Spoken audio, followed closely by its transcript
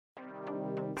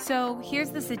So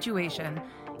here's the situation.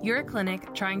 You're a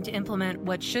clinic trying to implement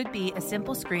what should be a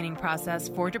simple screening process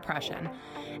for depression,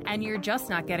 and you're just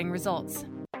not getting results.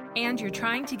 And you're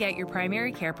trying to get your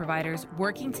primary care providers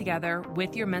working together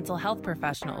with your mental health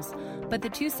professionals, but the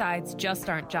two sides just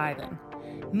aren't jiving.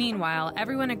 Meanwhile,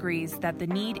 everyone agrees that the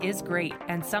need is great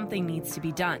and something needs to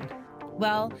be done.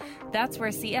 Well, that's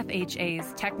where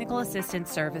CFHA's Technical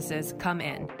Assistance Services come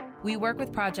in. We work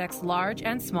with projects large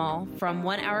and small, from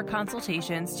 1-hour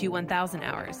consultations to 1,000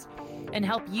 hours, and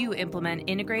help you implement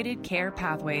integrated care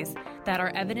pathways that are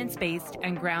evidence-based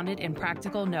and grounded in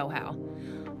practical know-how.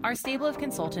 Our stable of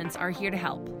consultants are here to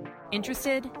help.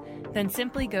 Interested? Then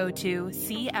simply go to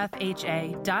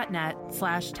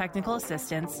cfha.net/technical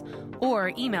assistance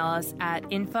or email us at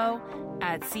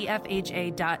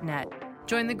info@cfha.net.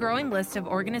 Join the growing list of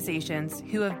organizations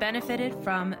who have benefited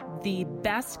from the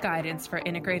best guidance for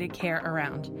integrated care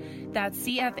around. That's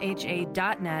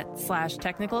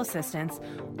cfha.net/technical assistance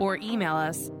or email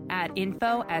us at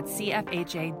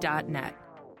info@cfha.net.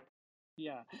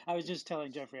 Yeah, I was just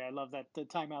telling Jeffrey, I love that the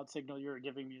timeout signal you were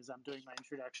giving me as I'm doing my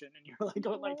introduction, and you're like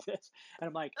going like this, and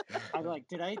I'm like,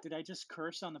 did I just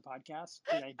curse on the podcast?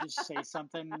 Did I just say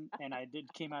something and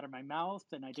came out of my mouth,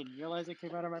 and I didn't realize it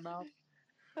came out of my mouth?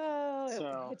 Oh,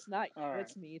 So it's not you, all right.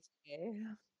 it's me today.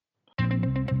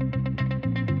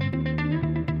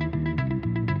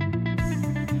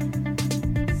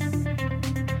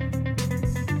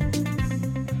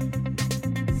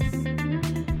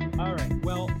 All right.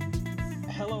 Well,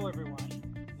 hello everyone.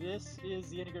 This is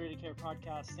the Integrated Care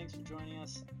Podcast. Thanks for joining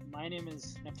us. My name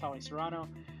is Naftali Serrano.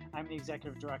 I'm the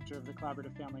Executive Director of the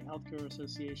Collaborative Family Healthcare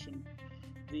Association.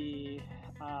 We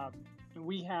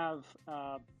have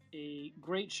a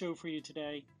great show for you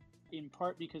today, in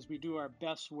part because we do our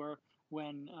best work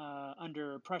when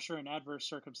under pressure and adverse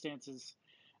circumstances.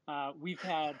 We've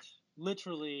had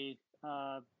literally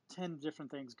 10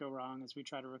 different things go wrong as we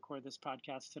try to record this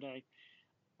podcast today.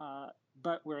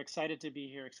 But we're excited to be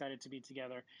here, excited to be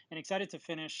together, and excited to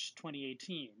finish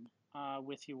 2018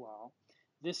 with you all.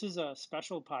 This is a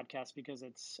special podcast because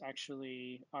it's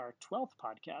actually our 12th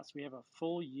podcast. We have a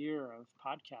full year of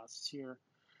podcasts here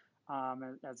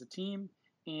as a team,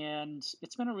 and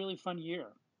it's been a really fun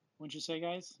year. Wouldn't you say,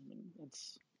 guys? I mean,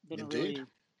 it's been Indeed. a really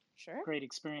great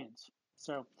experience.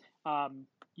 So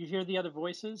you hear the other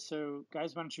voices. So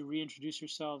guys, why don't you reintroduce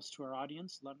yourselves to our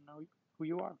audience? Let them know who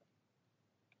you are.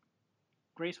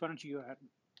 Grace, why don't you go ahead?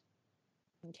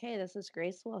 Okay, this is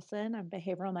Grace Wilson. I'm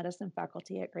behavioral medicine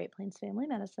faculty at Great Plains Family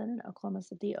Medicine in Oklahoma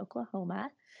City,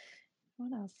 Oklahoma.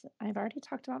 What else? I've already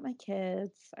talked about my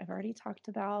kids. I've already talked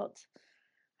about,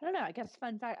 I don't know, I guess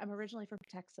fun fact, I'm originally from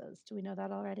Texas. Do we know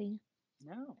that already?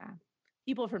 No. Yeah.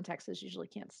 People from Texas usually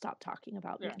can't stop talking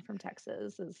about being from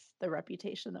Texas, is the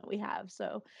reputation that we have.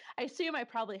 So I assume I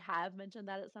probably have mentioned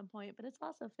that at some point, but it's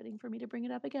also fitting for me to bring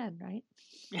it up again, right?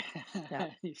 Yeah.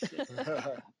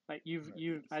 But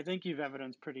I think you've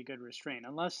evidenced pretty good restraint,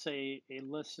 unless a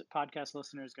podcast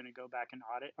listener is going to go back and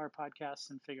audit our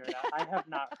podcasts and figure it out. I have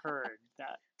not heard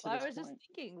that. Well, I was just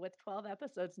thinking with 12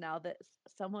 episodes now that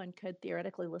someone could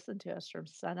theoretically listen to us from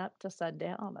sun up to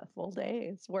sundown, a full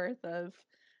day's worth of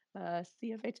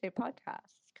CFHA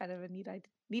podcasts. Kind of a neat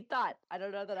thought. I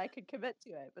don't know that I could commit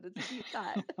to it, but it's a neat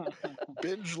thought.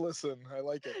 Binge listen. I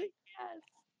like it. Yes.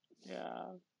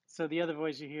 Yeah. So the other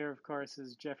voice you hear, of course,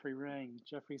 is Jeffrey Ring.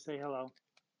 Jeffrey, say hello.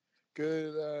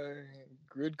 Good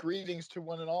greetings to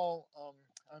one and all.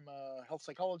 I'm a health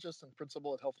psychologist and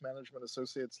principal at Health Management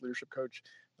Associates, leadership coach,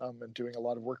 and doing a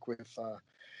lot of work with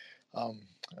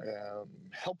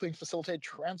helping facilitate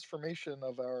transformation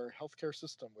of our healthcare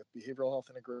system with behavioral health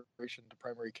integration to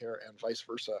primary care and vice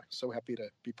versa. So happy to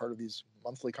be part of these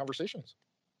monthly conversations.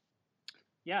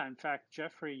 Yeah, in fact,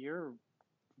 Jeffrey, you're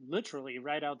literally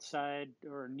right outside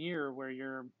or near where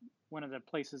you're one of the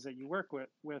places that you work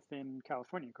with in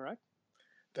California, correct?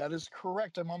 That is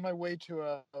correct. I'm on my way to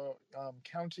a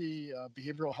county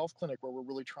behavioral health clinic where we're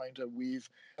really trying to weave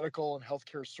medical and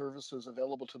healthcare services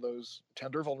available to those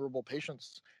tender, vulnerable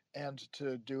patients, and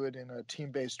to do it in a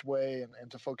team-based way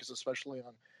and to focus especially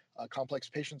on complex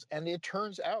patients. And it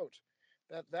turns out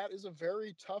that is a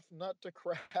very tough nut to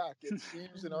crack. It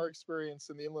seems in our experience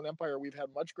in the Inland Empire, we've had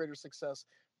much greater success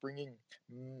bringing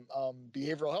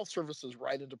behavioral health services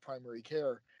right into primary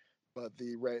care. But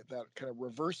that kind of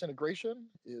reverse integration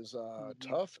is a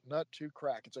tough nut to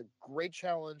crack. It's a great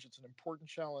challenge. It's an important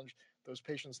challenge. Those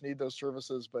patients need those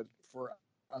services, but for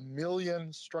a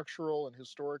million structural and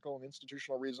historical and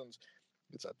institutional reasons,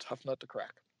 it's a tough nut to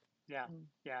crack. Yeah.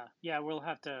 We'll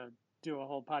have to do a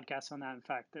whole podcast on that. In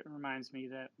fact, it reminds me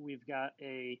that we've got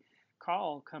a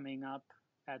call coming up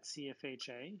at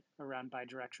CFHA around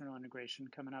bidirectional integration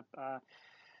coming up.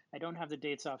 I don't have the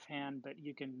dates offhand, but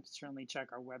you can certainly check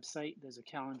our website. There's a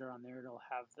calendar on there. It'll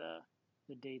have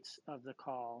the dates of the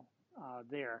call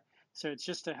there. So it's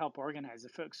just to help organize the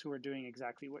folks who are doing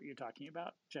exactly what you're talking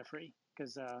about, Jeffrey,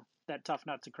 because that tough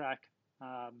nut to crack,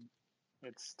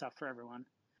 it's tough for everyone.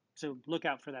 So look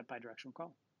out for that bidirectional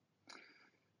call.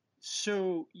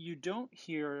 So you don't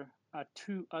hear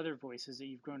two other voices that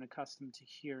you've grown accustomed to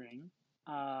hearing.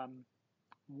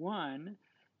 One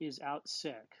is out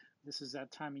sick. This is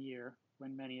that time of year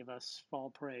when many of us fall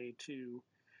prey to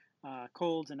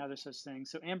colds and other such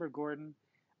things. So Amber Gordon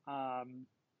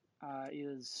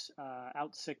is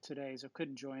out sick today, so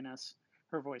couldn't join us.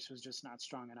 Her voice was just not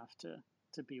strong enough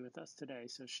to be with us today.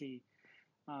 So she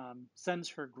sends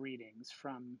her greetings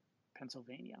from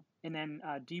Pennsylvania. And then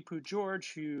Deepu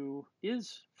George, who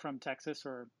is from Texas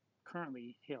or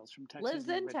currently hails from Texas. Lives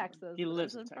in Texas. He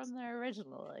lives in isn't Texas. from there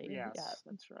originally. Yes, Yeah.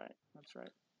 that's right. That's right.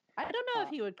 I don't know if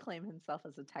he would claim himself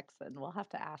as a Texan. We'll have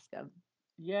to ask him.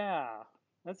 Yeah,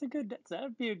 that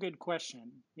would be a good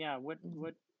question. Yeah,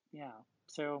 yeah.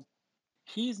 So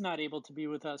he's not able to be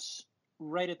with us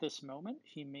right at this moment.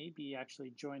 He may be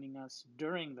actually joining us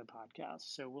during the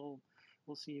podcast. So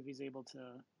we'll see if he's able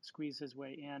to squeeze his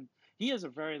way in. He has a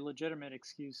very legitimate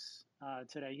excuse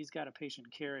today. He's got a patient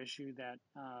care issue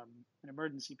an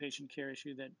emergency patient care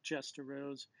issue that just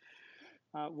arose,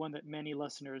 one that many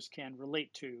listeners can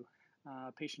relate to.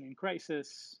 Patient in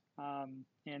crisis. And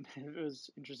it was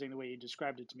interesting the way you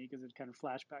described it to me because it kind of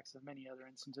flashbacks of many other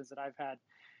instances that I've had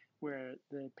where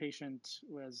the patient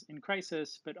was in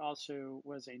crisis, but also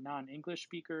was a non-English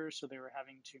speaker. So they were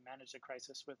having to manage the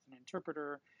crisis with an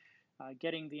interpreter.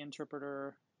 Getting the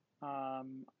interpreter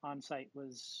on site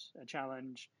was a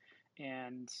challenge.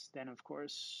 And then, of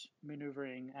course,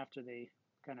 maneuvering after they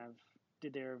kind of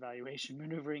did their evaluation,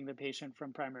 maneuvering the patient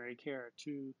from primary care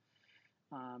to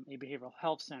a behavioral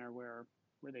health center where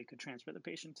they could transfer the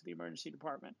patient to the emergency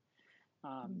department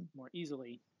more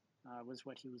easily was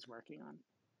what he was working on.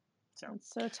 So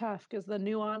it's so tough because the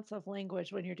nuance of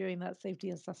language when you're doing that safety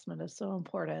assessment is so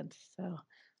important. So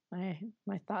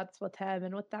my thoughts with him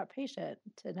and with that patient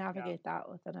to navigate that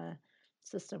within a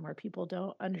system where people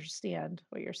don't understand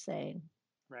what you're saying.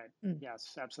 Right.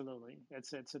 Yes, absolutely.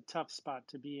 It's a tough spot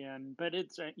to be in, but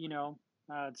it's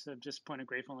it's just point of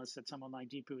gratefulness that someone like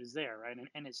Deepu is there, right,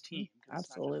 and his team.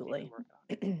 Absolutely.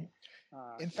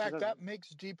 In fact, that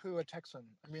makes Deepu a Texan.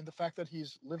 I mean, the fact that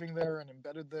he's living there and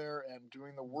embedded there and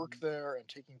doing the work there and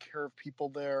taking care of people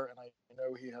there, and I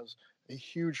know he has a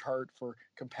huge heart for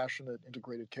compassionate,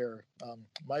 integrated care.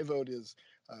 My vote is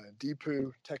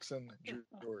Deepu Texan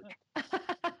George.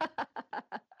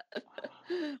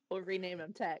 We'll rename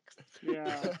him Tex.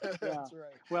 Yeah, that's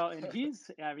right. Well, and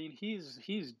he's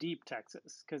deep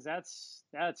Texas because that's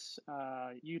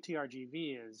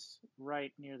UTRGV is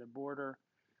right near the border,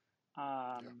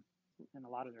 and a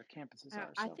lot of their campuses are.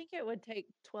 So. I think it would take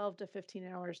 12 to 15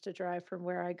 hours to drive from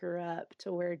where I grew up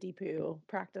to where Deepu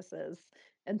practices,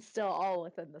 and still all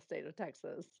within the state of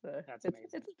Texas. So that's amazing.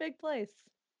 It's a big place.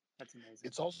 That's amazing.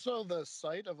 It's also the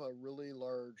site of a really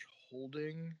large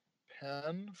holding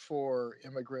pen for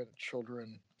immigrant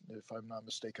children, if I'm not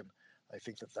mistaken. I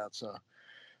think that's a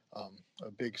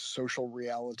big social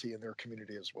reality in their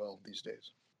community as well these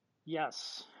days.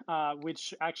 Yes,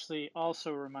 which actually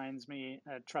also reminds me,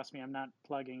 trust me, I'm not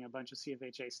plugging a bunch of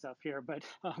CFHA stuff here, but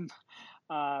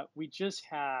we just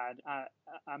had,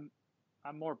 I'm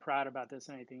more proud about this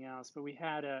than anything else, but we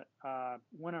had a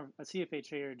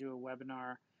CFHA do a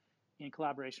webinar in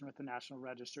collaboration with the National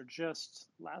Register just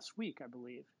last week, I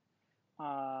believe,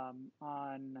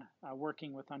 on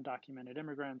working with undocumented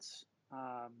immigrants,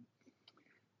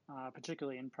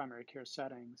 particularly in primary care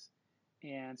settings.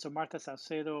 And so Martha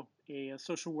Saucedo, a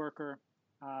social worker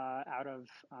out of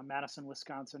Madison,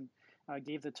 Wisconsin,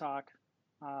 gave the talk.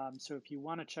 So if you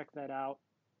want to check that out,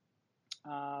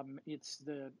 it's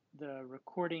the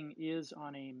recording is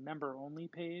on a member-only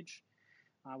page.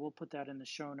 We'll put that in the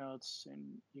show notes,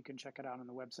 and you can check it out on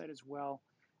the website as well.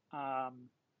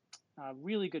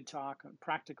 Really good talk,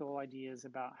 practical ideas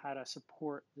about how to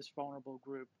support this vulnerable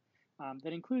group.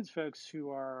 That includes folks who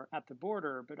are at the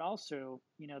border, but also,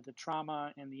 the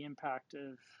trauma and the impact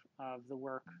of the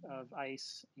work of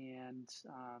ICE and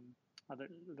the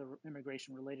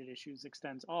immigration-related issues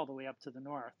extends all the way up to the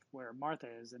north, where Martha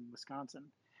is in Wisconsin.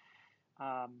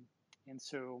 And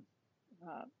so,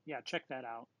 check that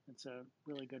out. It's a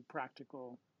really good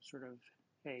practical sort of,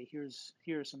 hey,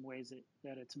 here are some ways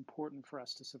that it's important for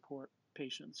us to support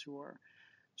patients who are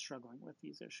struggling with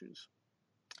these issues.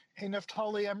 Hey,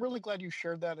 Neftali, I'm really glad you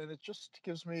shared that. And it just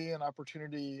gives me an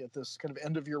opportunity at this kind of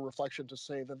end of year reflection to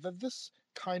say that this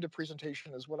kind of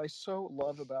presentation is what I so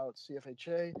love about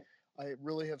CFHA. I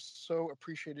really have so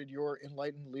appreciated your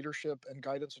enlightened leadership and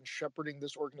guidance in shepherding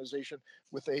this organization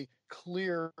with a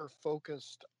clear,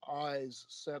 focused eyes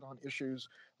set on issues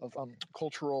of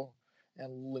cultural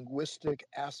and linguistic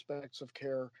aspects of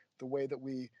care, the way that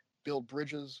we build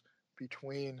bridges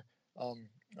between um,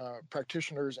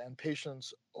 practitioners and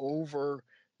patients over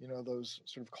those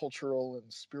sort of cultural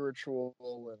and spiritual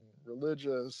and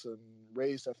religious and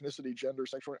race, ethnicity, gender,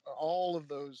 sexual, all of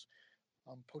those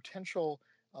potential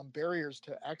barriers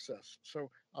to access. So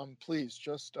please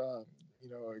just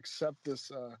accept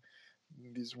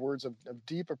these words of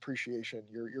deep appreciation.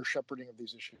 Your shepherding of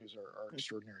these issues are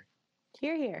extraordinary.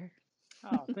 Hear, hear.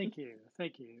 Oh, thank you.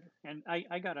 Thank you. And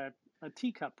I got a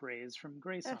teacup raise from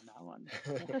Grace on that one.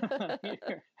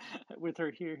 Here, with her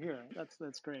here.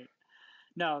 That's great.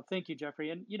 No, thank you, Jeffrey.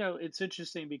 And it's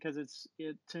interesting because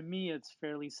to me it's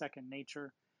fairly second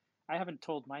nature. I haven't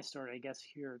told my story, I guess,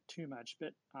 here too much,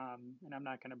 but and I'm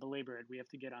not going to belabor it. We have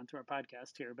to get onto our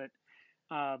podcast here, but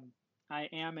I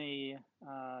am a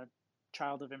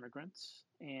child of immigrants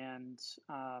and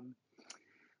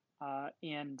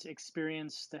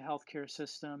experienced the healthcare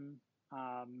system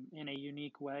in a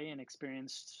unique way and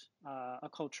experienced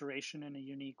acculturation in a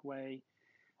unique way.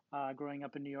 Growing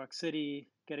up in New York City,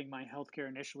 getting my healthcare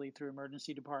initially through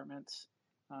emergency departments,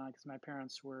 because my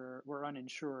parents were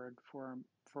uninsured for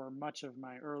much of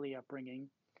my early upbringing,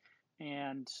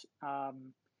 and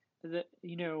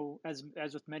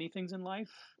as with many things in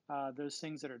life, those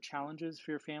things that are challenges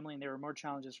for your family, and there were more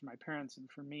challenges for my parents and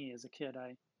for me as a kid.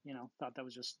 I thought that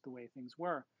was just the way things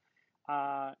were.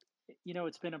 Uh,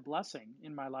 it's been a blessing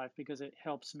in my life because it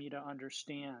helps me to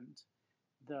understand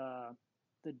the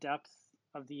depth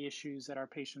of the issues that our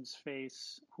patients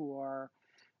face who are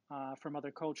from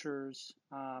other cultures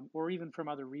or even from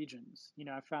other regions.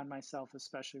 I found myself,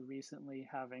 especially recently,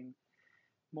 having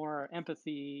more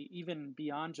empathy, even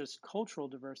beyond just cultural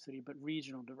diversity, but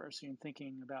regional diversity, and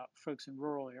thinking about folks in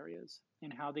rural areas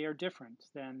and how they are different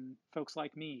than folks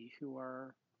like me who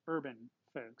are urban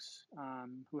folks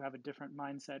who have a different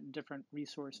mindset and different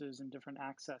resources and different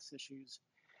access issues.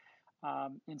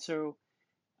 And so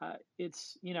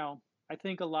it's, I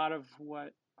think a lot of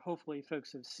what hopefully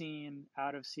folks have seen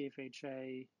out of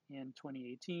CFHA in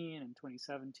 2018 and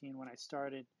 2017 when I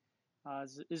started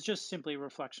is just simply a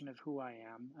reflection of who I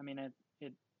am. I mean,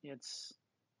 it's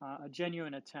a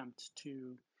genuine attempt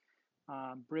to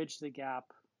bridge the gap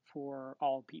for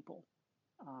all people,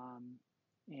 um,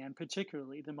 and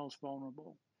particularly the most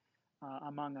vulnerable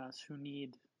among us who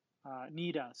need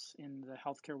us in the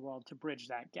healthcare world to bridge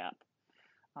that gap.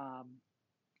 Um,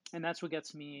 and that's what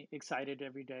gets me excited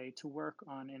every day to work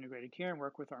on integrated care and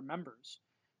work with our members,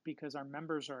 because our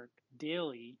members are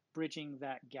daily bridging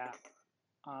that gap.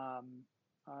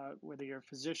 Whether you're a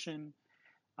physician,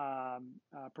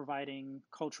 providing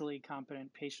culturally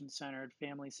competent, patient-centered,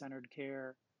 family-centered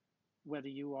care, whether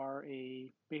you are a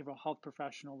behavioral health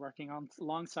professional working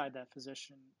alongside that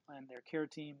physician and their care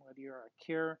team, whether you're a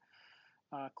care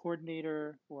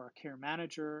coordinator or a care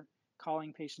manager,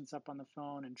 calling patients up on the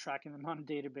phone and tracking them on a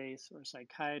database, or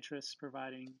psychiatrists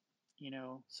providing,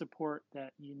 support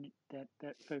that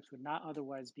that folks would not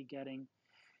otherwise be getting.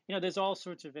 There's all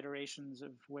sorts of iterations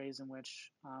of ways in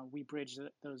which we bridge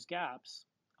those gaps.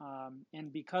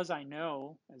 And because I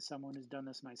know, as someone who's done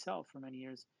this myself for many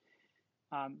years,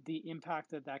 the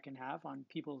impact that can have on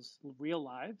people's real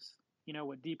lives,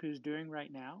 what Deepu is doing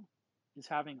right now is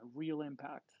having a real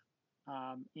impact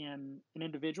in an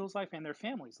individual's life and their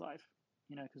family's life.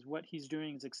 Because what he's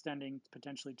doing is extending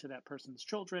potentially to that person's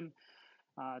children,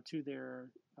 to their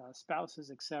spouses,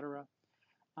 etc.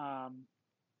 Um,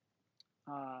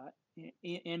 uh,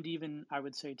 and even I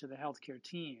would say to the healthcare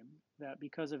team that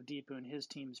because of Deepu and his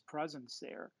team's presence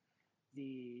there,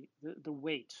 the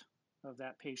weight of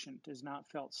that patient is not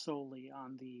felt solely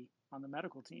on the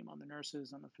medical team, on the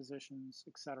nurses, on the physicians,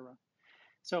 etc.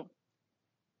 So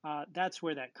that's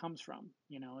where that comes from.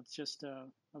 It's just a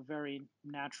very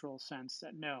natural sense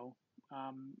that no,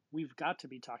 we've got to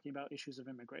be talking about issues of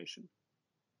immigration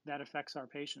that affects our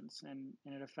patients and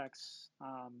it affects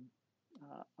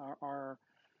our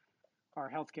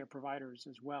healthcare providers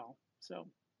as well. So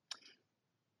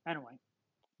anyway,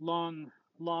 long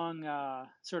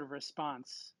sort of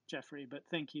response, Jeffrey, but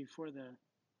thank you for the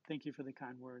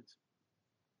kind words.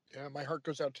 Yeah, my heart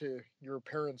goes out to your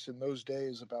parents in those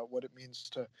days about what it means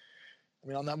to, I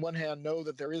mean, on that one hand, know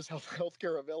that there is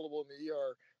healthcare available in the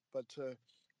ER, but to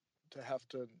have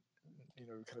to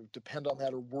kind of depend on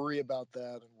that or worry about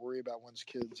that and worry about one's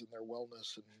kids and their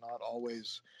wellness and not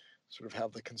always sort of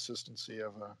have the consistency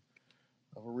of a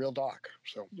real doc.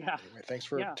 So Yeah. anyway, thanks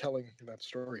for telling that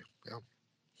story. Yeah.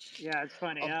 Yeah, it's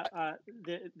funny.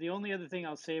 The only other thing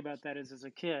I'll say about that is, as a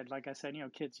kid, like I said,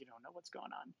 kids, you don't know what's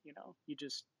going on. You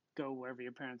just go wherever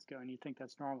your parents go, and you think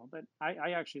that's normal. But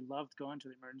I actually loved going to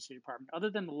the emergency department, other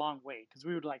than the long wait, because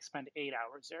we would like spend 8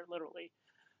 hours there, literally.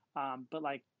 But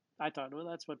like I thought, well,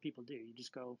 that's what people do. You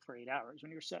just go for 8 hours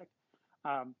when you're sick.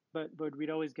 But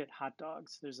we'd always get hot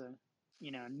dogs. There's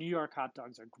New York hot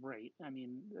dogs are great. I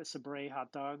mean, the Sabre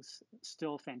hot dogs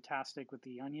still fantastic with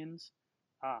the onions.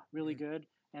 Really good.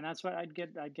 And that's what I'd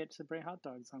get Sabre hot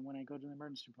dogs on when I go to the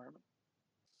emergency department.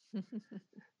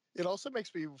 It also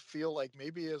makes me feel like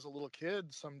maybe as a little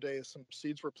kid, someday some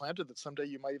seeds were planted that someday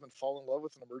you might even fall in love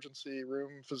with an emergency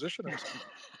room physician or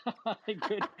something.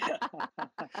 Good.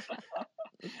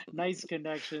 Nice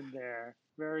connection there.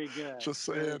 Very good. Just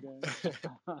saying.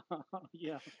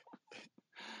 Yeah.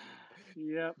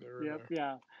 Yep.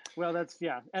 Yeah. Well, that's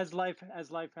As life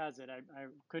has it, I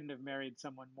couldn't have married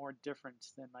someone more different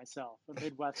than myself. A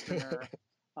Midwesterner,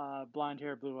 blonde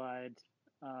hair, blue eyed,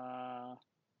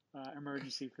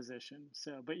 emergency physician.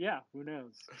 So, but yeah, who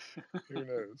knows? Who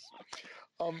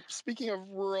knows? Speaking of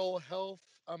rural health,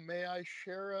 may I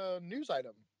share a news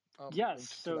item?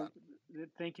 Yes. So,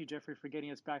 thank you, Jeffrey, for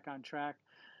getting us back on track.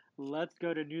 Let's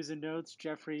go to news and notes.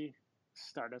 Jeffrey,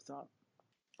 start us off.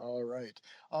 All right.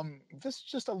 This is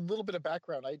just a little bit of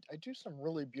background. I do some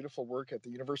really beautiful work at the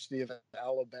University of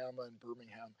Alabama in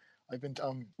Birmingham. I've been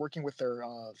working with their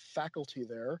faculty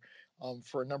there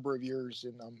for a number of years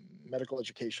in medical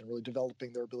education, really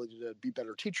developing their ability to be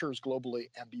better teachers globally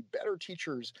and be better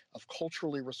teachers of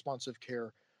culturally responsive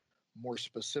care, more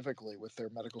specifically with their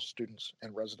medical students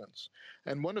and residents.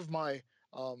 And one of my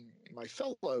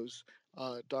fellows,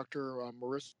 Dr.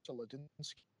 Marissa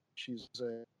Ladinsky, she's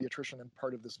a pediatrician and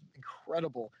part of this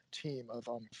incredible team of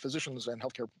physicians and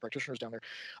healthcare practitioners down there.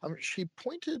 She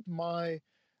pointed my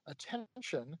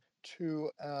attention to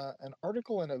an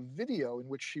article and a video in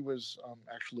which she was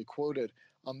actually quoted.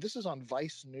 This is on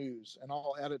Vice News, and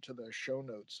I'll add it to the show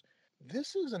notes.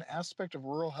 This is an aspect of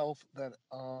rural health that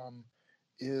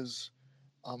is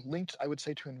linked, I would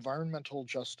say, to environmental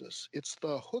justice. It's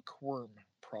the hookworm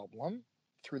problem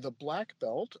through the Black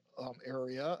Belt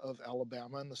area of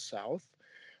Alabama in the South,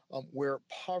 where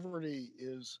poverty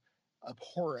is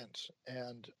abhorrent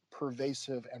and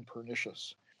pervasive and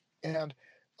pernicious. And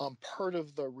part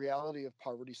of the reality of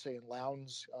poverty, say in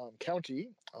Lowndes County,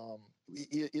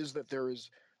 is that there is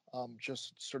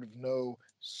just sort of no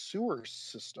sewer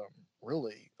system,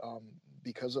 really,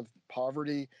 because of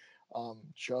poverty.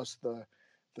 Just the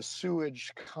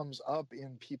sewage comes up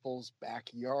in people's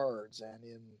backyards and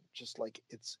in just like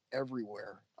it's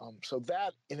everywhere. So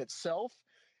that in itself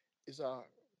is a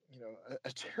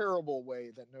terrible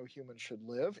way that no human should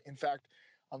live. In fact,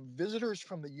 visitors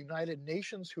from the United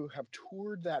Nations who have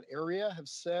toured that area have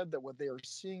said that what they are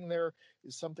seeing there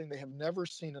is something they have never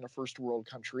seen in a first world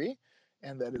country,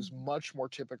 and that is much more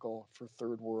typical for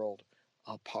third world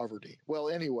poverty. Well,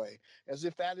 anyway, as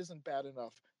if that isn't bad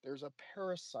enough, there's a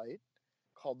parasite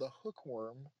called the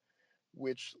hookworm,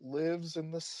 which lives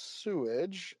in the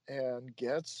sewage and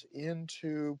gets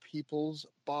into people's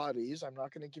bodies. I'm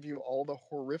not going to give you all the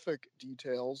horrific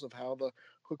details of how the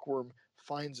hookworm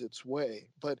finds its way,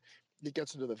 but it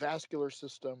gets into the vascular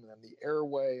system and then the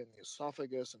airway and the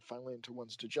esophagus and finally into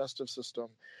one's digestive system.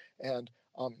 And,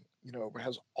 it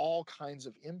has all kinds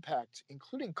of impacts,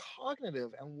 including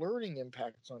cognitive and learning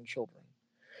impacts on children.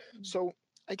 So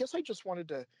I guess I just wanted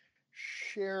to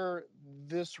share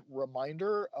this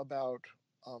reminder about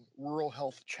rural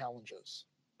health challenges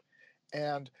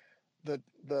and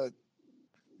the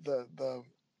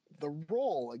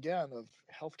role again of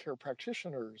healthcare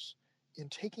practitioners in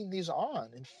taking these on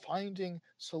and finding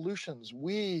solutions.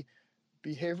 We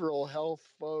behavioral health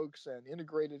folks and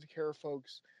integrated care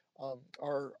folks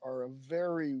are a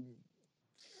very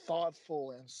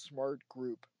thoughtful and smart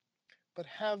group. But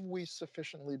have we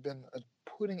sufficiently been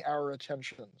putting our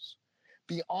attentions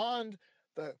beyond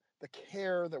the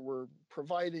care that we're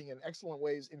providing in excellent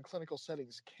ways in clinical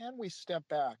settings? Can we step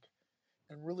back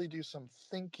and really do some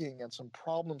thinking and some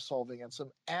problem solving and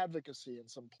some advocacy and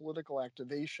some political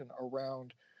activation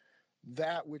around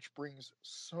that which brings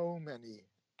so many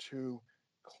to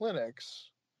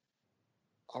clinics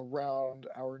around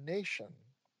our nation,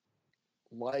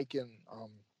 like in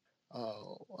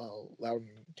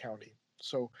Loudoun County?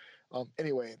 So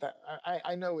anyway,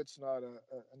 I know it's not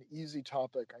an easy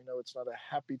topic. I know it's not a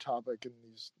happy topic in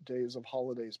these days of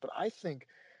holidays, but I think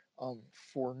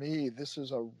For me, this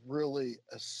is a really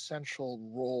essential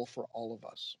role for all of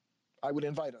us. I would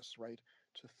invite us, right,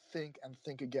 to think and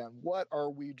think again. What are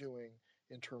we doing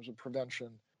in terms of prevention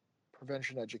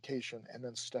education, and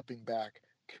then stepping back,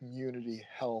 community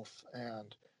health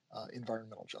and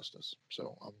environmental justice?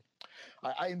 So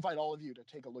I invite all of you to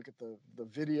take a look at the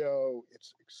video.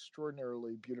 It's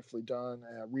extraordinarily beautifully done.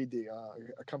 Read the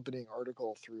accompanying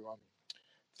article through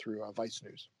Vice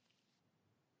News.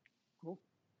 Cool.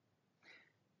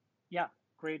 Yeah,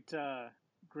 great,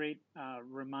 great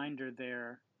reminder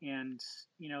there. And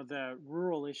the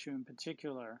rural issue in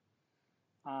particular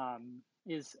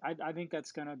is I think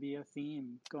that's going to be a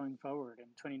theme going forward in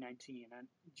 2019. And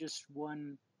just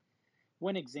one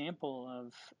example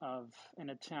of an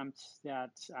attempt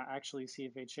that actually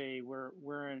CFHA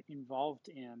we're involved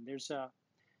in.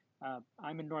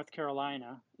 I'm in North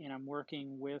Carolina, and I'm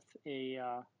working with a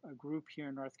group here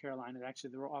in North Carolina,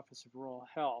 actually the Office of Rural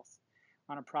Health,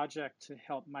 on a project to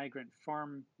help migrant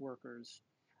farm workers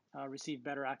receive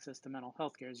better access to mental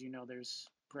health care. As you know, there's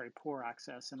very poor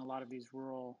access in a lot of these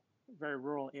very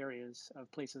rural areas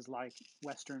of places like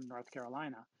Western North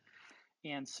Carolina.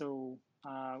 And so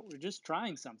we're just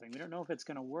trying something. We don't know if it's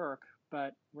going to work,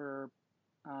 but we're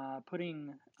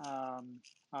putting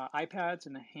iPads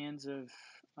in the hands of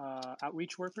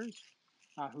outreach workers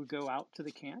who go out to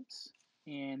the camps,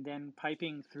 and then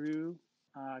piping through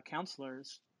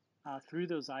counselors through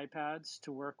those iPads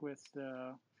to work with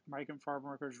the migrant farm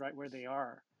workers right where they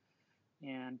are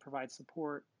and provide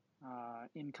support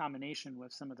in combination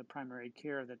with some of the primary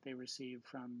care that they receive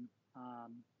from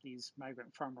these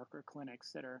migrant farm worker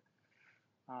clinics that are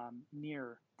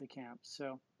near the camp.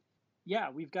 So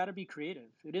yeah, we've got to be creative.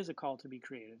 It is a call to be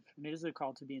creative, and it is a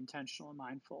call to be intentional and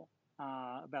mindful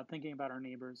about thinking about our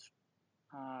neighbors,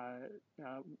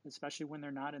 especially when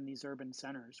they're not in these urban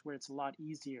centers where it's a lot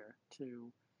easier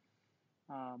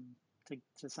um,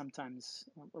 to sometimes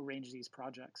arrange these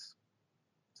projects.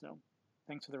 So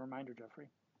thanks for the reminder, Jeffrey.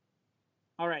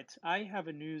 All right, I have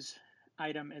a news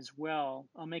item as well.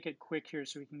 I'll make it quick here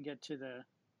so we can get to the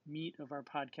meat of our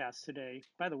podcast today.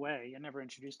 By the way, I never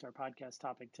introduced our podcast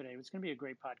topic today. It's going to be a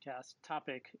great podcast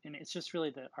topic, and it's just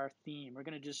really our theme. We're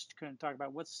going to just kind of talk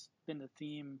about what's been the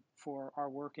theme for our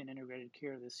work in integrated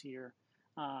care this year.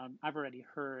 I've already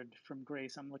heard from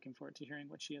Grace. I'm looking forward to hearing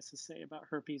what she has to say about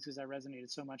herpes because I resonated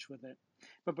so much with it.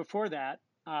 But before that,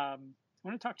 I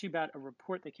want to talk to you about a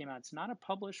report that came out. It's not a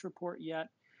published report yet.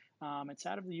 It's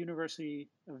out of the University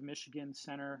of Michigan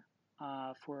Center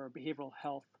for Behavioral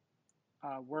Health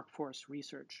Workforce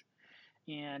Research.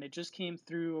 And it just came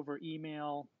through over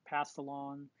email, passed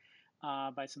along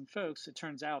by some folks. It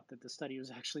turns out that the study was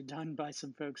actually done by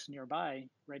some folks nearby,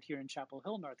 right here in Chapel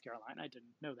Hill, North Carolina. I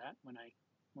didn't know that when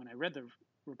I read the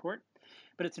report.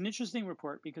 But it's an interesting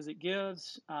report because it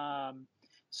gives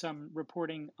some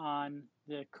reporting on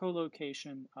the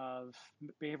co-location of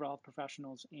behavioral health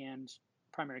professionals and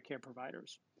primary care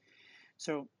providers.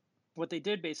 So what they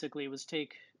did basically was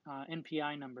take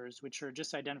NPI numbers, which are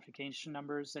just identification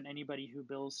numbers that anybody who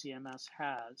bills CMS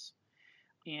has,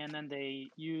 and then they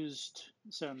used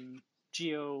some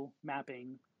geo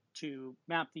mapping to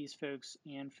map these folks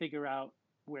and figure out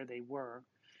where they were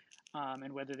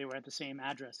and whether they were at the same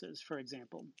addresses, for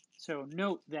example. So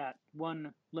note that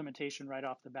one limitation right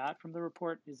off the bat from the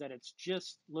report is that it's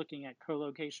just looking at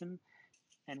co-location,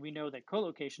 and we know that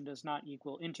co-location does not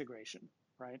equal integration,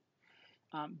 right?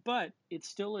 But it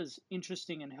still is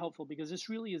interesting and helpful because this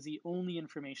really is the only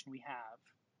information we have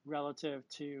relative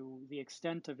to the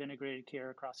extent of integrated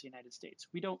care across the United States.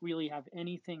 We don't really have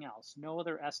anything else, no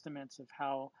other estimates of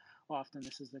how often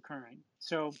this is occurring.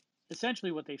 So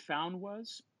essentially what they found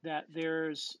was that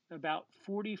there's about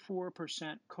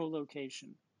 44%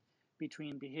 co-location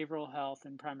between behavioral health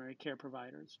and primary care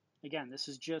providers. Again, this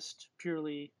is just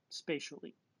purely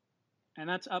spatially. And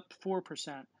that's up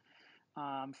 4%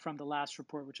 from the last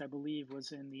report, which I believe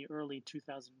was in the early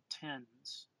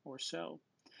 2010s or so.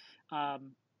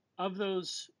 Of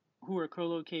those who were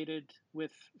co-located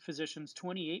with physicians,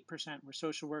 28% were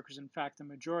social workers. In fact, the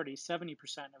majority, 70%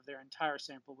 of their entire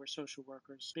sample were social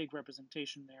workers. Big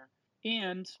representation there.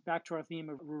 And back to our theme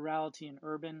of rurality and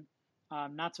urban,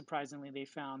 not surprisingly, they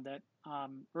found that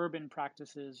urban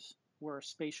practices were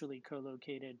spatially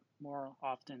co-located more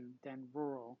often than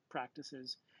rural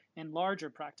practices. And larger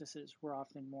practices were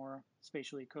often more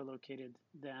spatially co-located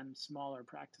than smaller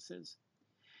practices.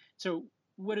 So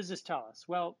what does this tell us?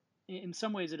 Well, in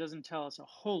some ways, it doesn't tell us a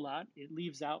whole lot. It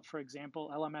leaves out, for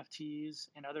example, LMFTs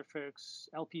and other folks,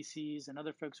 LPCs and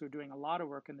other folks who are doing a lot of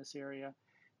work in this area,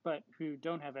 but who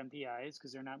don't have MPIs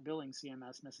because they're not billing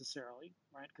CMS necessarily,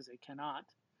 right? Because they cannot.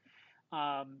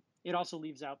 It also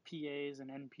leaves out PAs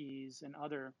and NPs and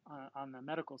other on the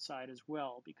medical side as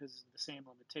well because of the same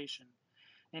limitation.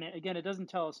 And again, it doesn't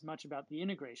tell us much about the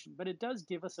integration, but it does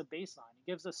give us a baseline. It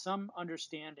gives us some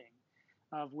understanding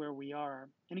of where we are,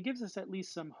 and it gives us at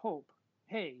least some hope.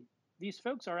 Hey, these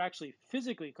folks are actually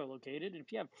physically co-located. And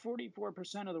if you have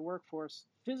 44% of the workforce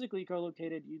physically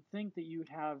co-located, you'd think that you'd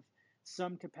have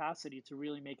some capacity to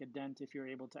really make a dent if you're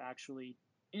able to actually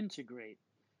integrate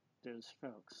those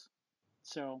folks.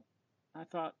 So I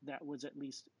thought that was at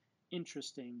least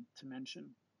interesting to mention.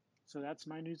 So that's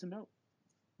my news and note.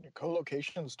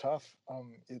 Co-location is tough.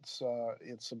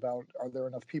 It's about, are there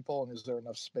enough people and is there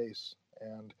enough space?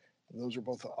 And those are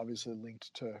both obviously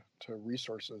linked to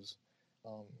resources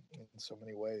in so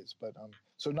many ways. But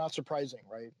so not surprising,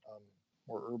 right?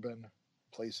 More urban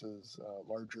places,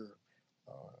 larger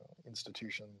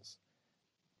institutions,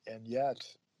 and yet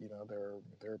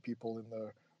there are people in the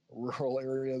rural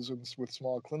areas with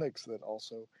small clinics that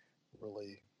also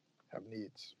really have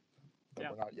needs that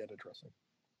we're not yet addressing.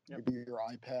 Yep. Maybe your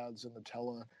iPads and the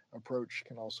tele approach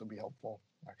can also be helpful,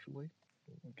 actually,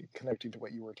 connecting to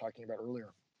what you were talking about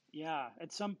earlier. Yeah,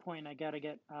 at some point I got to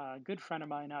get a good friend of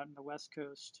mine out in the West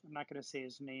Coast. I'm not going to say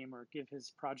his name or give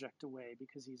his project away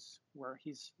because he's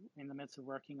in the midst of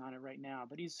working on it right now.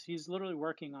 But he's literally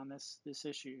working on this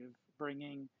issue of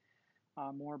bringing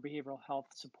more behavioral health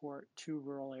support to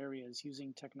rural areas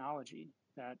using technology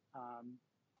that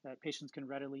patients can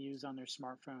readily use on their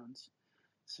smartphones.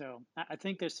 So I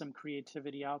think there's some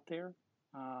creativity out there,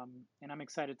 and I'm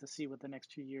excited to see what the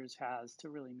next 2 years has to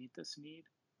really meet this need.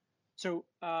 So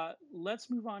let's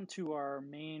move on to our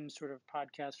main sort of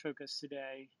podcast focus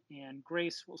today. And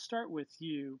Grace, we'll start with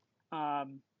you.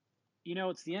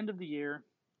 It's the end of the year.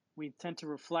 We tend to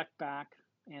reflect back.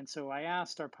 And so I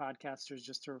asked our podcasters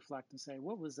just to reflect and say,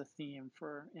 what was the theme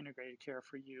for integrated care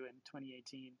for you in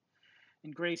 2018?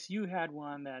 And Grace, you had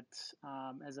one that,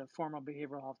 as a former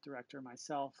behavioral health director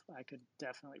myself, I could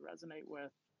definitely resonate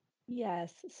with.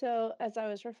 Yes. So as I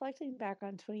was reflecting back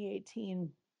on 2018,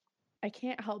 I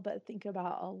can't help but think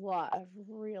about a lot of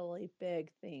really big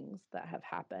things that have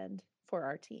happened for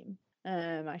our team.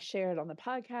 I shared on the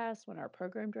podcast when our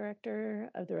program director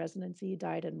of the residency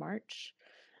died in March.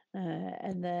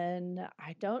 And then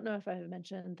I don't know if I've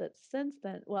mentioned that since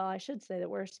then, well, I should say that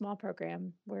we're a small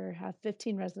program. We have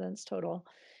 15 residents total.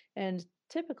 And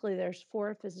typically there's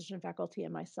 4 physician faculty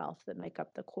and myself that make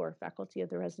up the core faculty of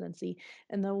the residency.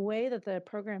 And the way that the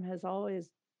program has always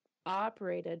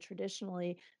operated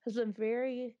traditionally has been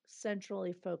very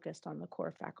centrally focused on the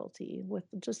core faculty with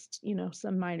just,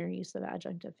 some minor use of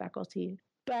adjunctive faculty.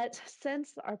 But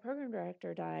since our program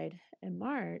director died in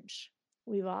March,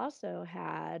 we've also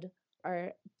had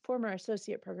our former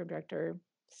associate program director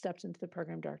stepped into the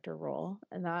program director role.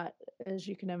 And that, as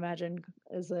you can imagine,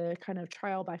 is a kind of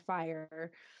trial by fire,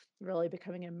 really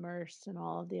becoming immersed in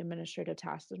all of the administrative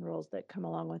tasks and roles that come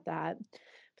along with that.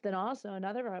 But then also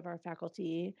another of our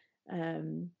faculty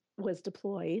was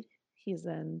deployed. He's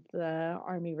in the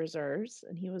Army Reserves,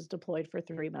 and he was deployed for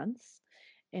 3 months.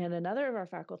 And another of our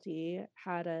faculty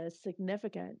had a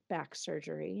significant back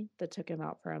surgery that took him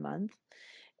out for a month.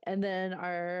 And then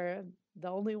the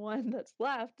only one that's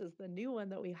left is the new one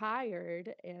that we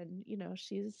hired. And,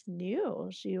 she's new.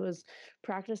 She was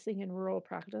practicing in rural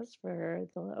practice for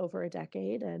over a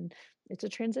decade, and it's a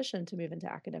transition to move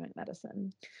into academic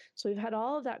medicine. So we've had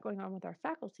all of that going on with our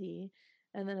faculty.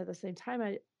 And then at the same time,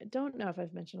 I don't know if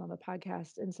I've mentioned on the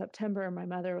podcast, in September, my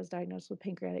mother was diagnosed with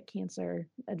pancreatic cancer,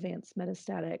 advanced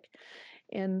metastatic.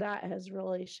 And that has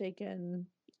really shaken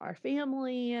our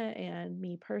family and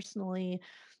me personally.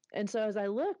 And so as I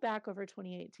look back over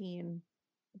 2018,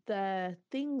 the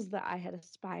things that I had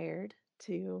aspired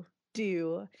to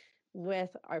do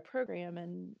with our program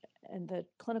and the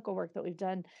clinical work that we've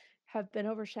done have been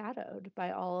overshadowed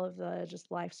by all of the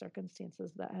just life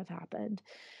circumstances that have happened.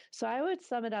 So I would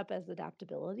sum it up as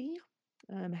adaptability,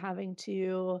 having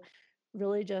to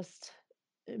really just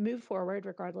move forward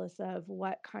regardless of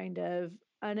what kind of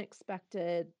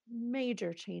unexpected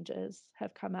major changes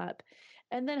have come up,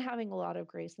 and then having a lot of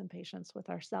grace and patience with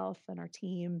ourselves and our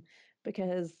team,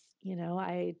 because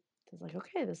I was like,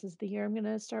 okay, this is the year I'm going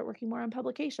to start working more on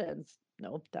publications.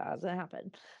 Nope, that hasn't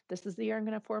happened. This is the year I'm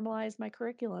going to formalize my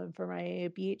curriculum for my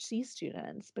BHC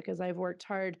students, because I've worked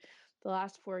hard the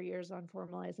last 4 years on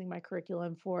formalizing my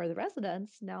curriculum for the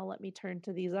residents. Now let me turn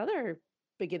to these other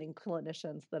beginning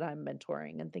clinicians that I'm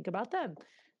mentoring and think about them.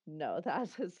 No, that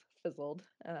has fizzled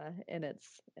in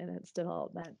its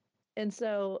development. And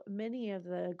so many of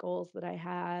the goals that I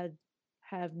had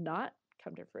have not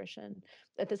come to fruition.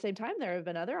 At the same time, there have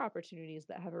been other opportunities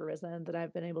that have arisen that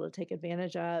I've been able to take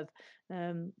advantage of,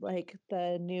 like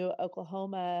the new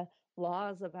Oklahoma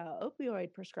laws about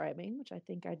opioid prescribing, which I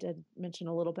think I did mention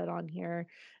a little bit on here.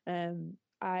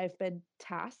 I've been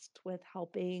tasked with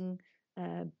helping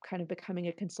kind of becoming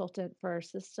a consultant for our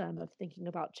system of thinking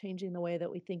about changing the way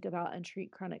that we think about and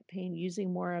treat chronic pain,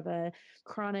 using more of a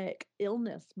chronic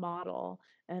illness model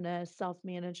and a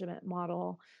self-management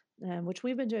model, which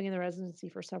we've been doing in the residency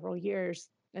for several years.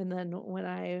 And then when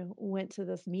I went to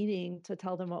this meeting to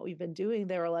tell them what we've been doing,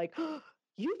 they were like, "Oh,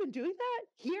 you've been doing that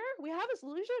here? We have a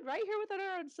solution right here within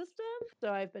our own system."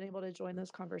 So I've been able to join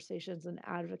those conversations and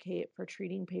advocate for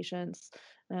treating patients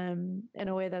in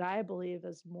a way that I believe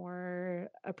is more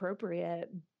appropriate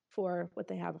for what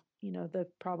they have, the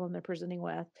problem they're presenting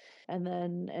with. And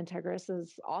then Integris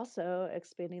is also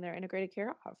expanding their integrated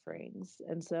care offerings.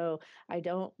 And so I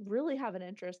don't really have an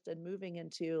interest in moving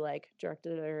into like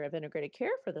director of integrated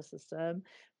care for the system,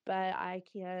 but I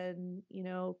can,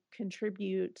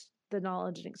 contribute the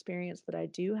knowledge and experience that I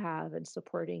do have in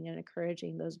supporting and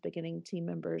encouraging those beginning team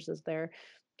members as they're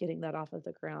getting that off of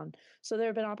the ground. So there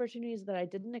have been opportunities that I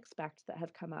didn't expect that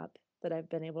have come up that I've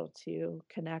been able to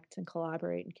connect and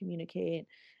collaborate and communicate.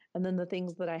 And then the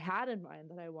things that I had in mind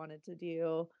that I wanted to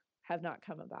do have not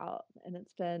come about. And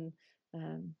it's been,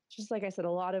 just like I said,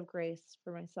 a lot of grace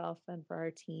for myself and for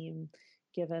our team,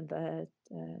 given the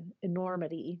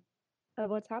enormity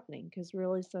of what's happening, because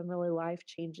really some really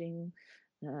life-changing,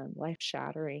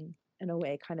 life-shattering in a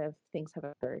way kind of things have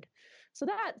occurred. So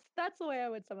that's the way I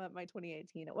would sum up my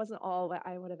 2018. It wasn't all what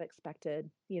I would have expected,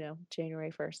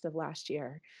 January 1st of last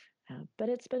year. But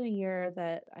it's been a year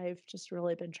that I've just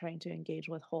really been trying to engage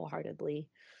with wholeheartedly,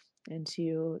 and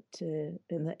to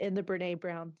in the Brene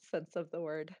Brown sense of the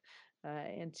word,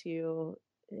 and to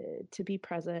be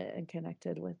present and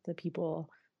connected with the people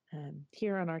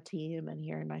here on our team and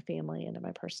here in my family and in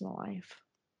my personal life.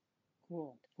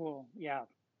 Cool. Yeah.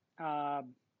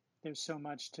 There's so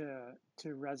much to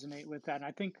resonate with that. And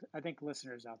I think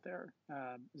listeners out there,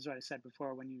 is what I said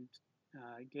before when you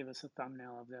gave us a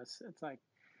thumbnail of this. It's like,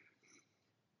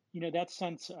 that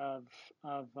sense of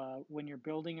when you're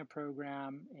building a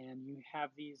program and you have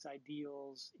these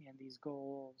ideals and these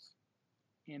goals,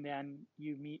 and then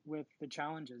you meet with the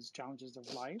challenges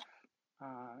of life.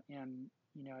 And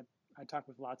I talk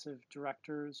with lots of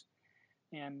directors,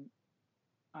 and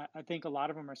I think a lot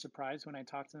of them are surprised when I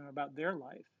talk to them about their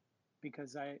life,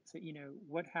 because I say,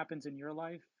 what happens in your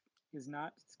life is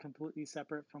not completely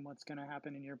separate from what's going to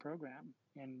happen in your program.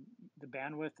 And the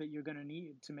bandwidth that you're going to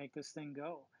need to make this thing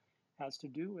go has to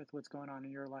do with what's going on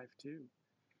in your life too.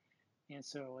 And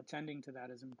so attending to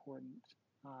that is important.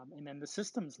 And then the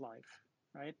systems life,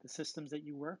 right? The systems that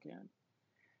you work in.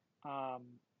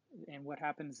 And what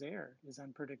happens there is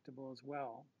unpredictable as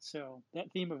well. So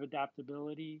that theme of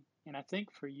adaptability, and I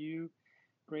think for you,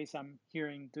 Grace, I'm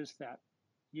hearing just that.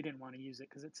 You didn't want to use it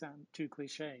because it sounds too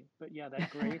cliche, but yeah, that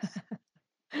grace.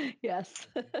 Yes.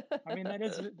 I mean, that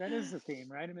is the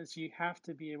theme, right? I mean, you have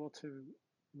to be able to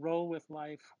roll with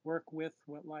life, work with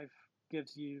what life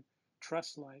gives you,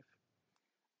 trust life,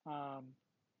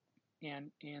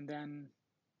 and then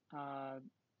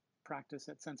practice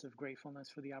that sense of gratefulness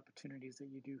for the opportunities that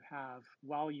you do have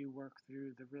while you work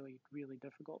through the really, really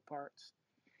difficult parts.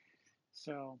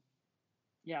 So,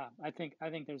 yeah, I think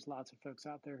there's lots of folks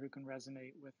out there who can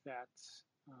resonate with that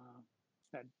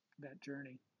that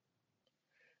journey.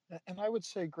 And I would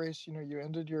say, Grace, you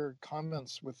ended your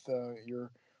comments with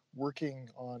your working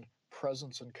on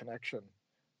presence and connection.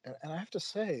 And I have to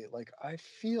say, like, I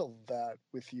feel that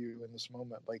with you in this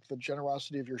moment. Like, the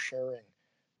generosity of your sharing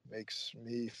makes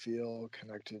me feel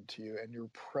connected to you, and your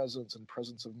presence and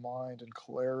presence of mind and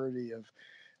clarity of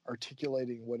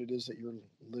articulating what it is that you're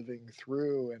living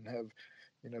through and have,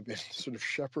 been sort of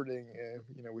shepherding,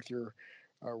 with your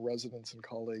residents and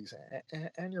colleagues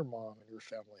and your mom and your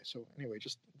family. So anyway,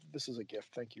 just this is a gift.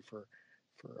 Thank you for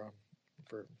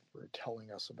for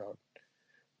telling us about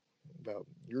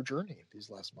your journey these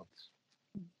last months.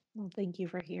 Well, thank you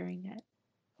for hearing it.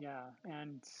 Yeah,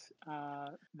 and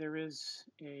there is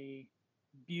a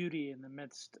beauty in the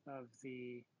midst of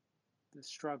the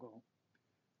struggle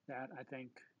that I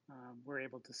think we're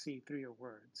able to see through your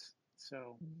words.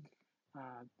 So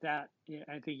that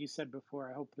I think you said before,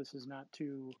 I hope this is not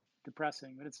too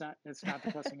depressing, but it's not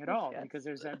depressing at all. Yes. Because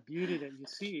there's that beauty that you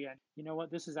see. And you know what,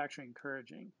 this is actually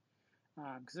encouraging,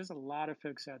 because there's a lot of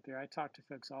folks out there. I talk to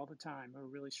folks all the time who are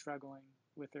really struggling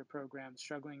with their programs,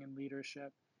 struggling in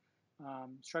leadership,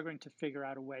 struggling to figure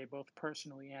out a way both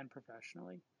personally and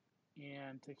professionally.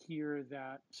 And to hear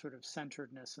that sort of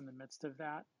centeredness in the midst of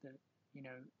that, you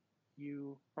know,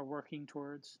 you are working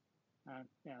towards?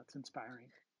 Yeah, it's inspiring.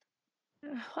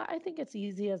 Well, I think it's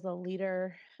easy as a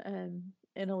leader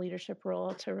in a leadership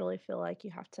role to really feel like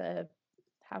you have to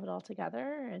have it all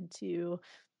together and to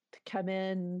come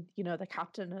in, the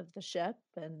captain of the ship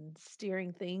and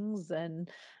steering things and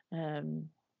um,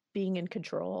 being in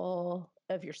control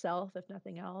of yourself, if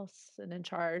nothing else, and in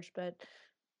charge. But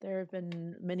there have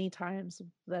been many times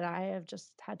that I have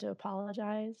just had to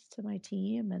apologize to my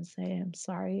team and say, I'm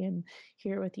sorry, I'm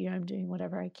here with you, I'm doing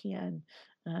whatever I can.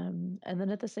 And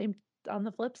then on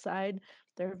the flip side,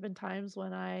 there have been times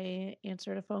when I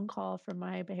answered a phone call from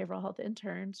my behavioral health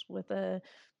interns with a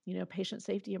patient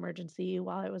safety emergency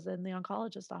while I was in the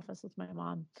oncologist office with my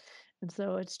mom. And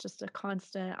so it's just a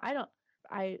constant,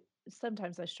 I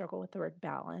sometimes I struggle with the word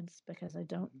balance because I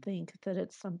don't think that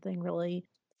it's something really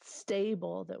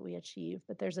stable that we achieve,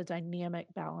 but there's a dynamic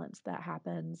balance that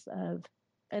happens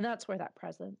and that's where that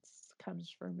presence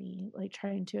comes for me, like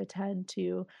trying to attend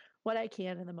to what I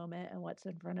can in the moment and what's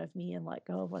in front of me and let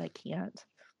go of what I can't.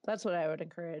 That's what I would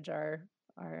encourage our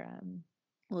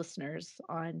listeners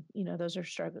on, those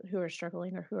who are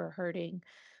struggling or who are hurting,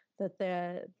 that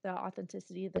the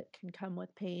authenticity that can come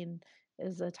with pain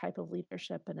is a type of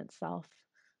leadership in itself,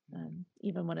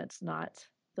 even when it's not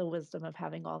the wisdom of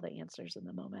having all the answers in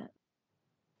the moment.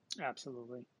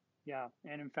 Absolutely. Yeah.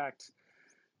 And in fact,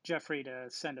 Jeffrey, to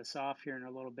send us off here in a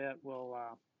little bit, will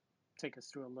take us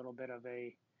through a little bit of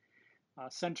a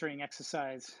centering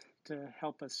exercise to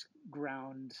help us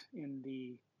ground in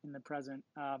the present.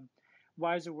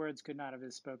 Wiser words could not have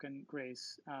been spoken,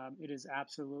 Grace. It is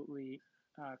absolutely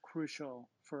crucial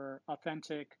for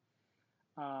authentic,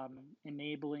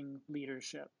 enabling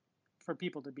leadership for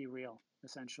people to be real,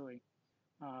 essentially.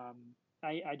 Um,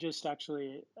 I just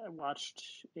actually watched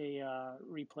a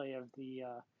replay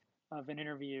of an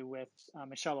interview with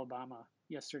Michelle Obama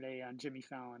yesterday on Jimmy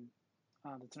Fallon,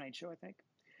 The Tonight Show, I think.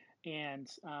 And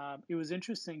it was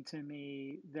interesting to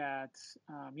me that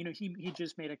he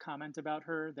just made a comment about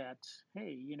her that,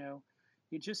 hey,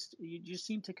 you just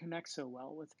seem to connect so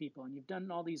well with people, and you've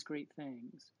done all these great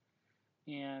things.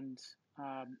 And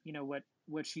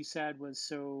what she said was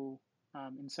so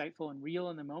insightful and real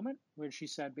in the moment, where she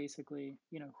said basically,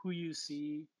 who you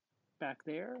see back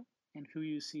there and who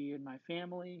you see in my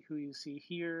family, who you see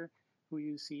here, who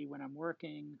you see when I'm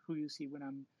working, who you see when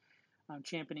I'm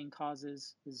championing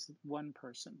causes is one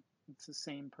person. It's the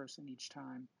same person each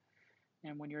time.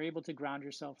 And when you're able to ground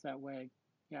yourself that way,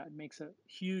 yeah, it makes a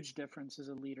huge difference as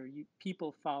a leader.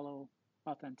 People follow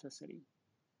authenticity.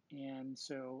 And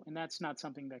that's not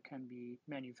something that can be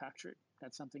manufactured.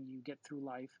 That's something you get through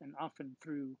life and often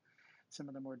through some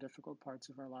of the more difficult parts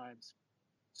of our lives.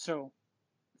 So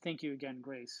thank you again,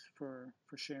 Grace, for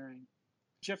sharing.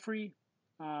 Jeffrey,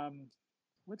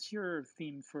 what's your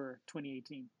theme for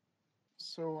 2018?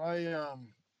 So I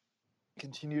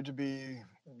continue to be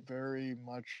very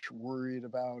much worried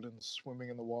about and swimming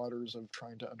in the waters of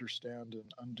trying to understand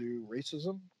and undo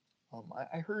racism.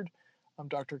 I heard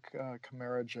Dr.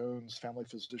 Kamara Jones, family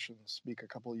physician, speak a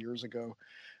couple of years ago.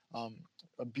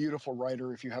 A beautiful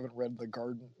writer. If you haven't read The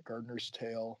Gardener's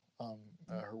Tale,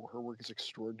 her work is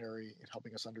extraordinary in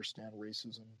helping us understand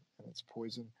racism and its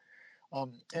poison.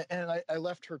 And I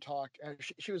left her talk.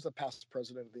 She was the past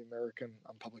president of the American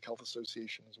Public Health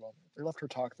Association as well. I left her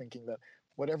talk thinking that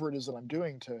whatever it is that I'm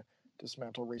doing to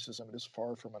dismantle racism, it is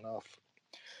far from enough.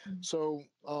 So,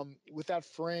 with that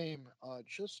frame,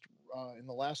 just in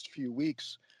the last few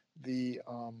weeks, the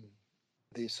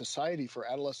Society for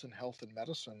Adolescent Health and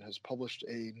Medicine has published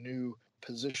a new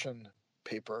position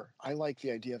paper. I like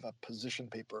the idea of a position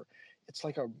paper. It's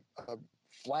like a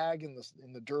flag in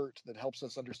the dirt that helps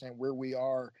us understand where we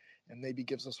are and maybe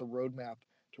gives us a roadmap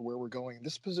to where we're going.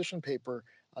 This position paper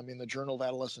in the Journal of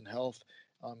Adolescent Health,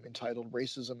 entitled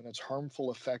Racism and Its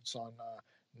Harmful Effects on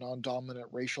Non-Dominant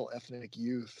Racial Ethnic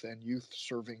Youth and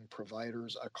Youth-Serving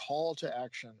Providers, a call to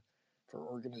action for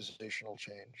organizational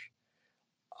change.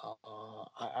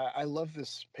 I love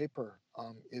this paper.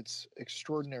 It's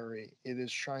extraordinary. It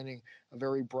is shining a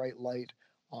very bright light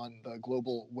on the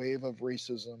global wave of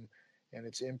racism and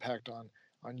its impact on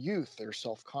youth, their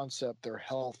self-concept, their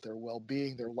health, their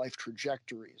well-being, their life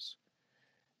trajectories.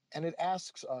 And it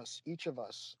asks us, each of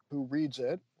us who reads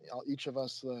it, each of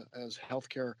us as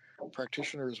healthcare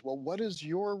practitioners, well, what is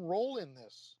your role in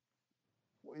this?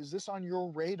 Is this on your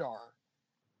radar?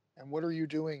 And what are you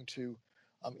doing to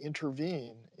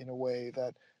intervene in a way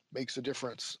that makes a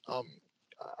difference?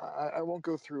 I won't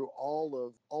go through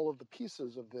all of the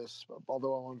pieces of this,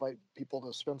 although I'll invite people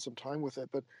to spend some time with it.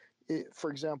 But for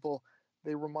example,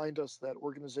 they remind us that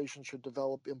organizations should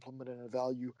develop, implement, and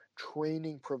evaluate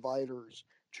training providers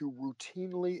to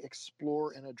routinely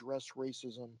explore and address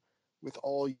racism with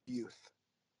all youth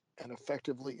and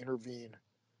effectively intervene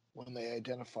when they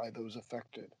identify those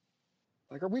affected.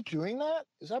 Like, are we doing that?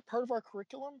 Is that part of our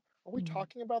curriculum? Are we Mm.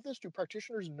 talking about this? Do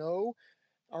practitioners know?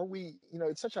 Are we,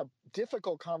 it's such a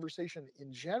difficult conversation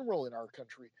in general in our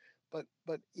country, but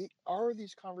are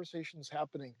these conversations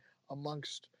happening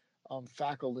amongst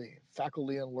faculty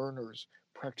and learners,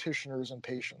 practitioners and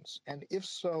patients? And if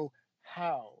so,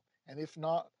 how? And if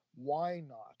not, why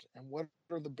not? And what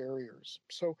are the barriers?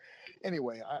 So,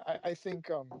 anyway, I think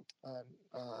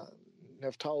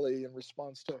Naftali, in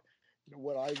response to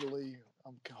what I really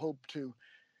hope to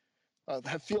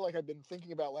I feel like I've been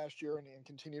thinking about last year and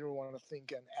continue to want to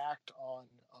think and act on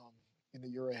in the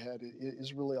year ahead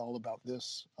is really all about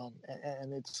this,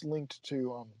 and it's linked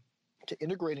to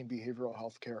integrating behavioral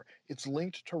health care. It's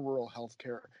linked to rural health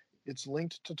care. It's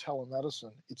linked to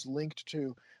telemedicine. It's linked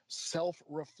to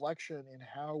self-reflection in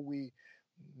how we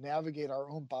navigate our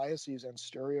own biases and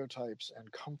stereotypes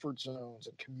and comfort zones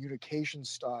and communication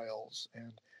styles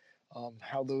and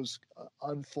how those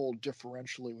unfold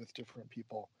differentially with different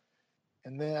people.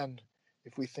 And then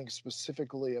if we think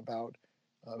specifically about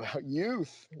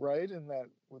youth, right, and that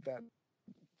with that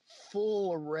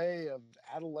full array of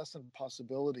adolescent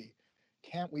possibility,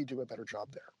 can't we do a better job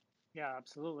there? Yeah,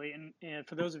 absolutely. And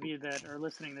for those of you that are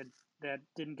listening that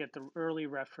didn't get the early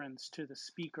reference to the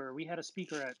speaker, we had a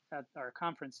speaker at our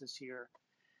conference this year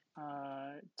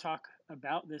talk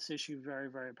about this issue very,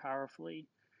 very powerfully.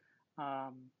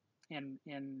 Um,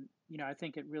 and I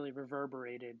think it really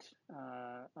reverberated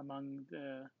among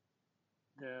the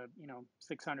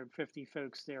 650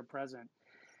 folks there present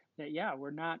that yeah,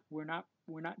 we're not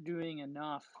doing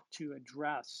enough to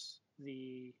address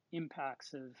the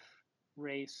impacts of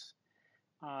race,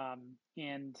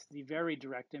 and the very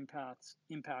direct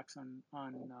impacts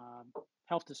on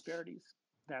health disparities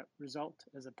that result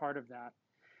as a part of that.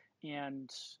 And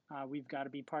we've got to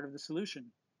be part of the solution.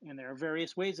 And there are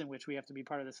various ways in which we have to be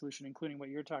part of the solution, including what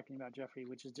you're talking about, Jeffrey,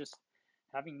 which is just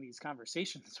having these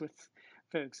conversations with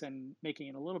folks and making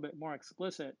it a little bit more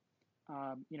explicit,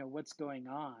 what's going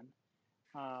on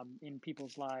in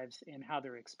people's lives and how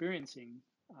they're experiencing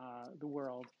the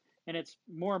world. And it's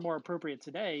more and more appropriate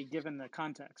today, given the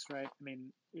context, right? I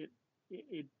mean, it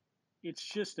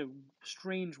it's just a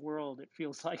strange world. It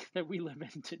feels like that we live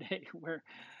in today,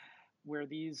 where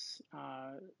these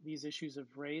issues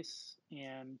of race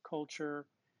and culture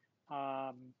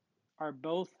um, are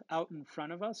both out in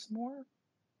front of us more,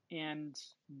 and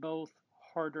both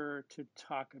harder to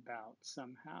talk about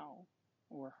somehow,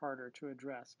 or harder to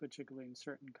address, particularly in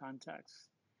certain contexts.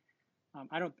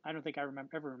 I don't think I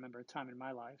ever remember a time in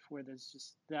my life where there's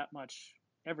just that much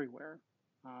everywhere.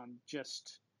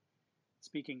 Just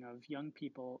speaking of young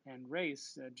people and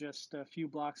race, just a few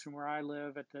blocks from where I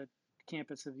live at the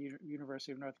campus of the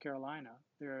University of North Carolina,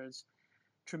 there is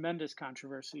tremendous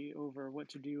controversy over what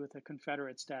to do with a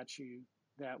Confederate statue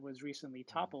that was recently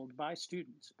toppled by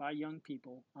students, by young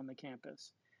people on the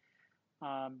campus,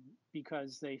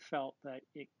 because they felt that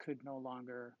it could no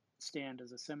longer stand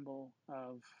as a symbol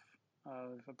of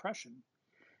oppression.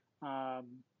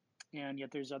 Um, and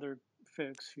yet there's other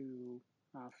folks who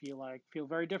feel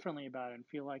very differently about it and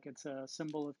feel like it's a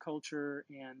symbol of culture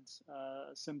and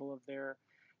a symbol of their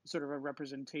sort of a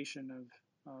representation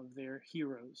of their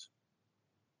heroes.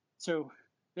 So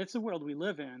that's the world we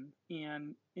live in,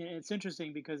 and it's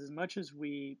interesting because as much as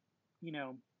we, you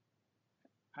know,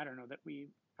 I don't know that we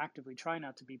actively try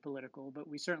not to be political, but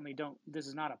we certainly don't. This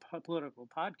is not a political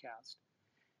podcast.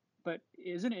 But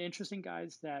isn't it interesting,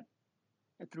 guys, that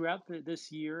throughout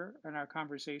this year in our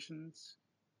conversations,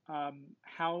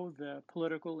 how the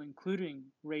political, including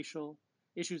racial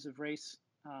issues of race,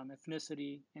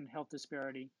 ethnicity, and health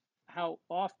disparity, how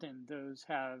often those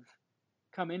have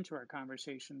come into our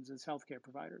conversations as healthcare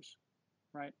providers,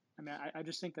 right? I mean, I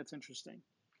just think that's interesting.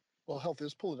 Well, health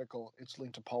is political. It's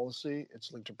linked to policy,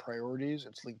 it's linked to priorities,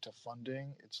 it's linked to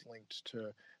funding, it's linked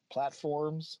to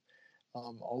platforms.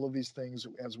 All of these things,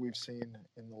 as we've seen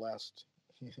in the last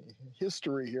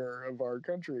history here of our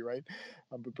country, right?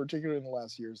 But particularly in the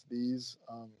last years, these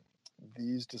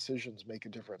decisions make a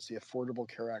difference. The Affordable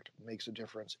Care Act makes a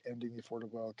difference. Ending the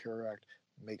Affordable Care Act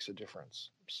makes a difference.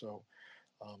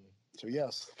 Um, so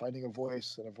yes, finding a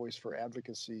voice and a voice for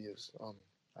advocacy is,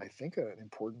 I think, an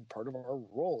important part of our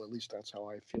role. At least that's how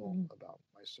I feel about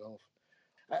myself.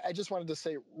 I just wanted to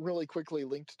say really quickly,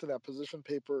 linked to that position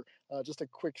paper, just a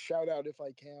quick shout out if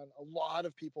I can. A lot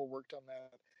of people worked on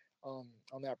that.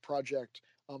 on that project.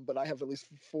 But I have at least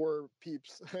 4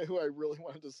 peeps who I really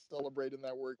wanted to celebrate in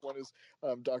that work. One is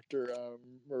Dr.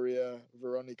 Maria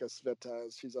Veronica Sveta.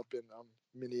 She's up in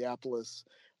Minneapolis.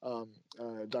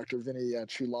 Dr. Vinny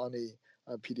Chulani,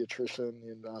 a pediatrician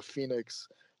in Phoenix.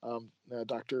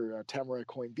 Dr. Tamara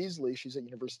Coyne-Beasley, she's at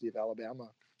University of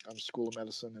Alabama School of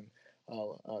Medicine.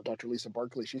 And Dr. Lisa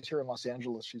Barkley, she's here in Los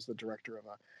Angeles. She's the director of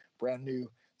a brand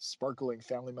new sparkling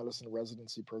family medicine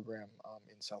residency program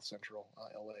in South Central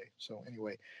LA. So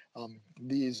anyway,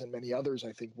 these and many others,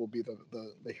 I think, will be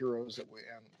the heroes that we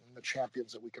and the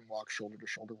champions that we can walk shoulder to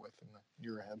shoulder with in the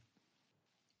year ahead.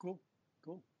 Cool.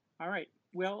 All right.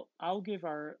 Well, I'll give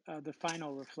our the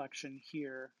final reflection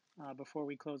here before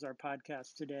we close our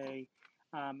podcast today.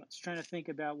 I was trying to think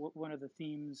about what one of the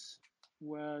themes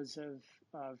was of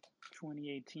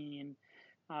 2018.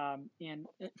 And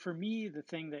for me, the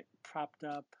thing that propped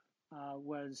up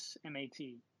was MAT.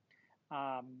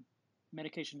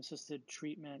 Medication assisted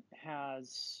treatment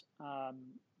has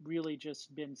really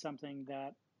just been something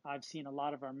that I've seen a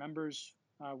lot of our members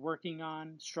working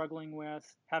on, struggling with,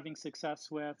 having success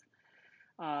with.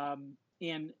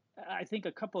 And I think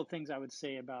a couple of things I would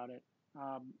say about it.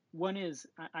 One is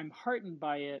I'm heartened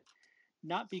by it,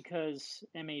 not because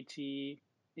MAT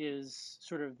is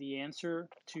sort of the answer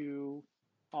to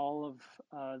all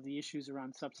of the issues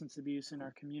around substance abuse in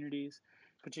our communities,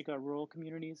 particularly rural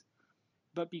communities,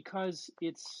 but because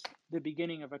it's the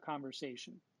beginning of a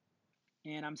conversation.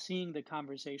 And I'm seeing the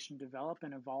conversation develop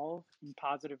and evolve in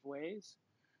positive ways.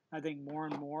 I think more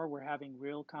and more we're having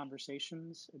real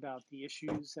conversations about the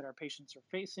issues that our patients are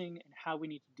facing and how we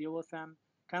need to deal with them.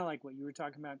 Kind of like what you were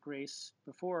talking about, Grace,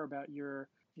 before about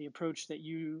the approach that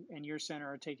you and your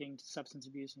center are taking to substance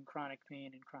abuse and chronic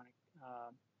pain and chronic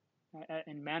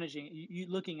and managing, you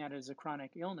looking at it as a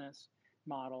chronic illness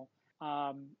model.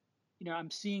 Um,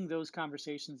 I'm seeing those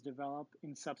conversations develop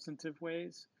in substantive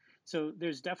ways. So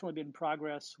there's definitely been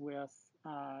progress with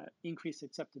increased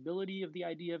acceptability of the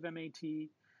idea of MAT,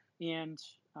 and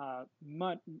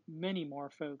many more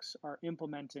folks are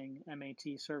implementing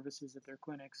MAT services at their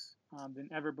clinics than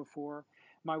ever before.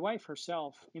 My wife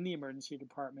herself in the emergency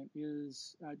department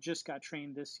is just got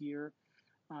trained this year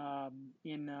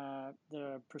in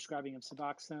the prescribing of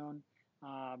Suboxone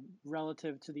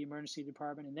relative to the emergency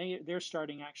department. And they're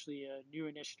starting actually a new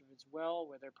initiative as well,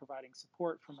 where they're providing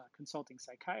support from a consulting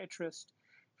psychiatrist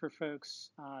for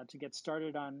folks to get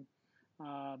started on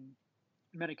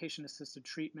medication-assisted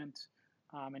treatment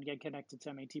and get connected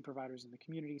to MAT providers in the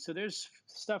community. So there's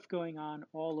stuff going on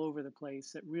all over the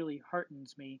place that really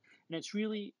heartens me. And it's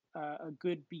really a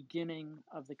good beginning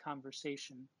of the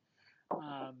conversation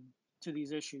to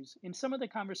these issues. And some of the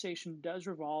conversation has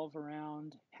revolved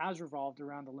around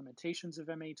the limitations of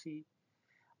MAT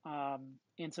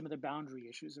and some of the boundary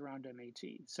issues around MAT.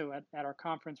 So at our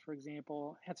conference, for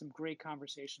example, had some great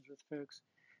conversations with folks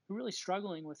who are really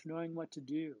struggling with knowing what to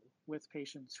do with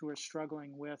patients who are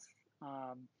struggling with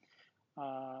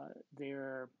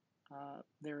their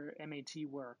MAT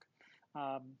work.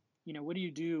 What do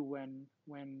you do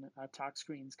when tox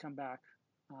screens come back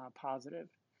positive?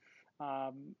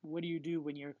 What do you do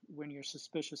when you're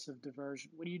suspicious of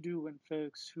diversion? What do you do when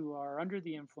folks who are under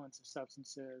the influence of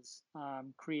substances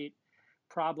create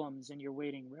problems in your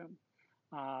waiting room?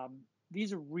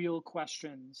 These are real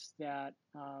questions that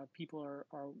people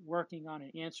are working on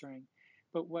and answering.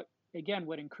 But what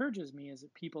encourages me is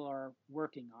that people are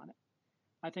working on it.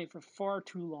 I think for far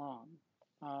too long,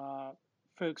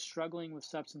 folks struggling with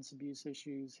substance abuse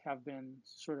issues have been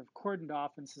sort of cordoned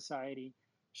off in society,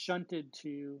 shunted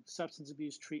to substance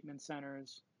abuse treatment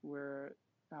centers where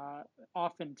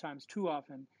oftentimes, too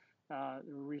often,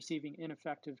 receiving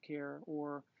ineffective care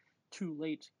or too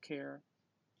late care.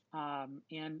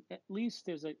 And at least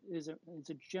there's a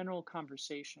general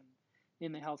conversation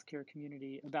in the healthcare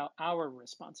community about our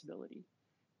responsibility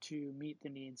to meet the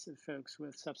needs of folks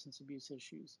with substance abuse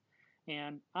issues.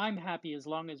 And I'm happy as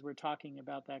long as we're talking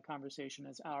about that conversation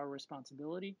as our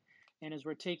responsibility and as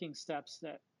we're taking steps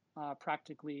that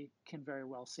practically can very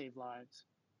well save lives.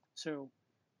 So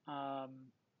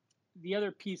the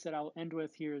other piece that I'll end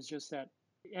with here is just that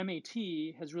MAT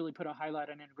has really put a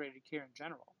highlight on integrated care in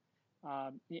general.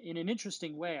 In an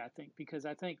interesting way, I think, because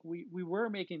I think we were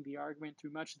making the argument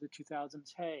through much of the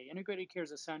 2000s, hey, integrated care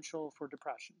is essential for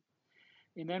depression.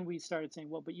 And then we started saying,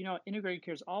 well, but integrated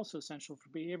care is also essential for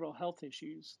behavioral health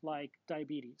issues like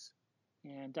diabetes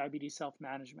and diabetes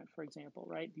self-management, for example,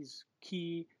 right? These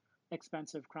key,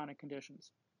 expensive chronic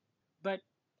conditions. But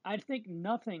I think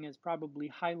nothing has probably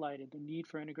highlighted the need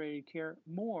for integrated care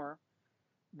more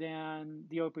than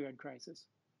the opioid crisis.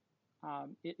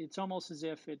 It's almost as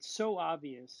if it's so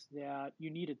obvious that you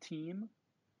need a team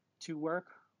to work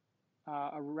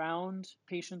around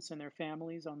patients and their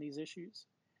families on these issues,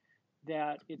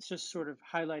 that it's just sort of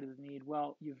highlighted the need.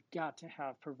 Well, you've got to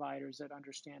have providers that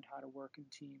understand how to work in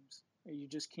teams. You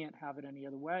just can't have it any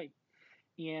other way.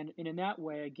 And in that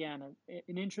way, again,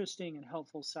 an interesting and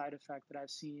helpful side effect that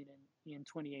I've seen in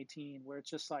 2018, where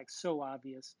it's just like so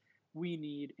obvious, we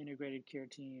need integrated care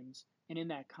teams. And in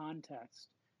that context,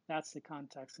 that's the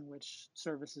context in which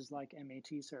services like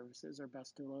MAT services are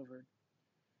best delivered.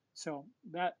 So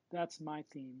that's my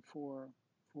theme for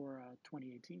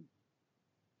 2018.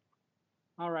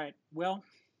 All right. Well,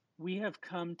 we have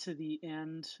come to the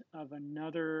end of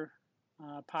another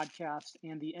podcast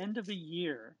and the end of a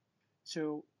year.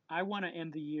 So I want to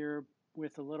end the year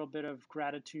with a little bit of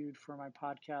gratitude for my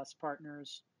podcast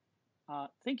partners.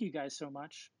 Thank you guys so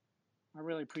much. I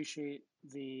really appreciate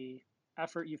the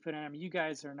effort you've put in. I mean, you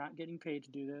guys are not getting paid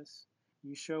to do this.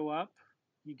 You show up,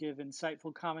 you give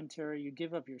insightful commentary, you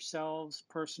give of yourselves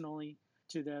personally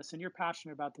to this, and you're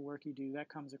passionate about the work you do. That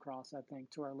comes across, I think,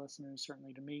 to our listeners,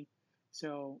 certainly to me.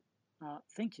 So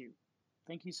thank you.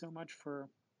 Thank you so much for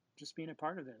just being a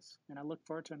part of this. And I look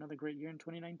forward to another great year in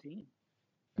 2019.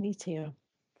 Me too.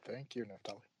 Thank you,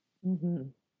 Naftali. Mm-hmm.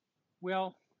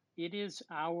 Well, it is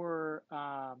our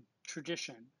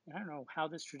tradition. I don't know how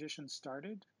this tradition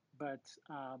started, but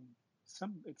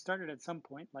it started at some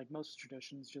point, like most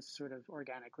traditions, just sort of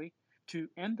organically, to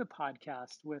end the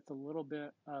podcast with a little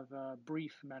bit of a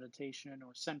brief meditation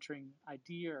or centering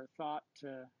idea or thought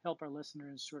to help our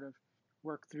listeners sort of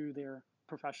work through their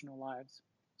professional lives.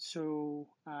 So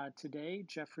today,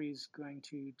 Jeffrey's going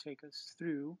to take us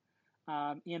through.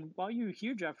 And while you're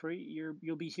here, Jeffrey,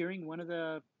 you'll be hearing one of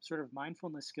the sort of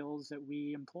mindfulness skills that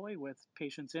we employ with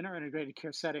patients in our integrated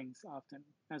care settings often,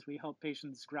 as we help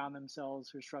patients ground themselves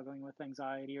who are struggling with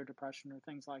anxiety or depression or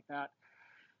things like that.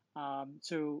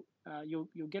 So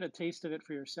you'll get a taste of it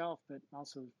for yourself, but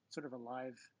also sort of a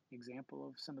live example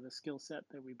of some of the skill set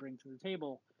that we bring to the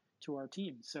table to our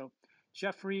team. So,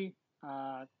 Jeffrey,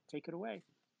 take it away.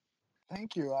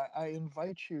 Thank you. I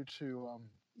invite you to,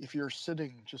 if you're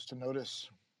sitting, just to notice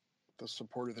the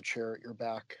support of the chair at your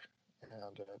back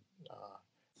and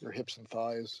your hips and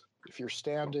thighs. If you're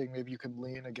standing, maybe you can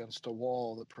lean against a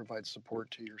wall that provides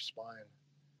support to your spine.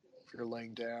 If you're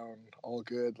laying down, all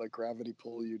good, let gravity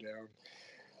pull you down.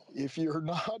 If you're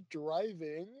not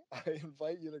driving, I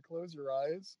invite you to close your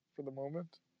eyes for the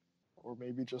moment, or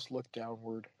maybe just look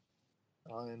downward.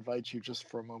 I invite you just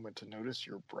for a moment to notice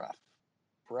your breath.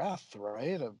 Breath,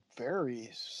 right? A very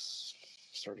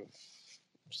sort of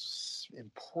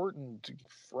important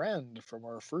friend from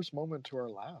our first moment to our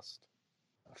last,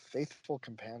 a faithful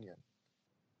companion.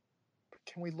 But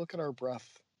can we look at our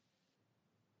breath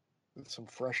with some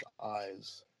fresh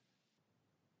eyes?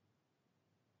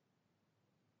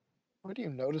 What do you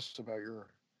notice about your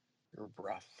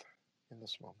breath in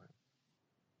this moment?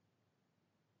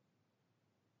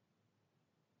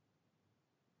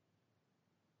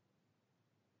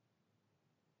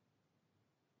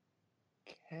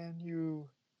 Can you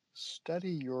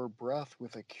study your breath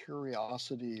with a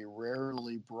curiosity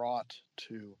rarely brought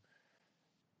to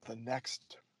the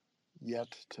next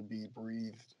yet to be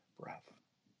breathed breath?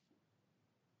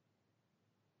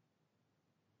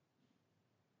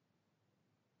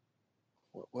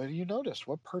 What do you notice?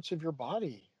 What parts of your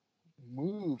body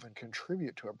move and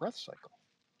contribute to a breath cycle?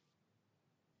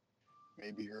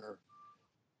 Maybe your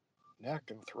neck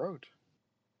and throat,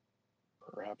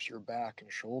 perhaps your back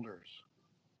and shoulders,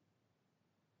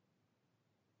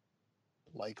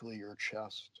 likely your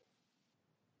chest,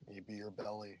 maybe your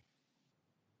belly.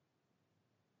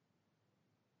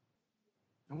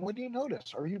 And what do you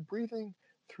notice? Are you breathing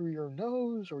through your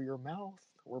nose or your mouth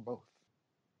or both?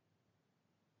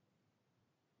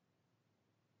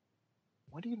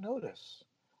 What do you notice?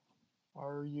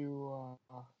 Are your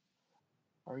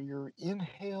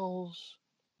inhales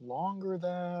longer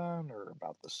than or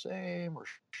about the same or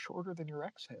shorter than your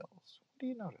exhales? What do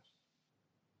you notice?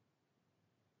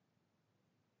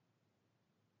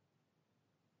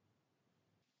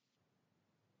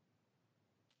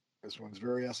 This one's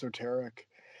very esoteric.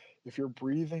 If you're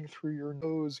breathing through your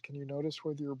nose, can you notice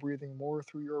whether you're breathing more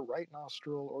through your right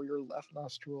nostril or your left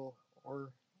nostril or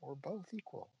both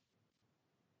equal?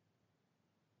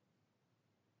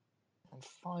 And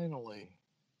finally,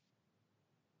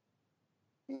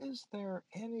 is there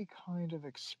any kind of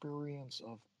experience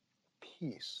of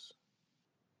peace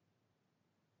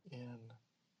in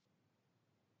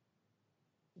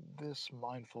this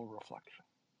mindful reflection?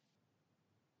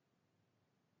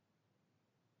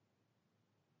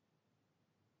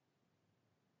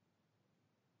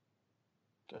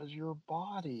 Does your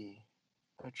body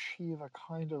achieve a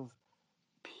kind of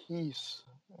peace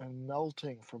and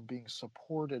melting from being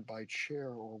supported by chair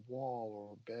or wall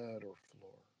or bed or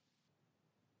floor?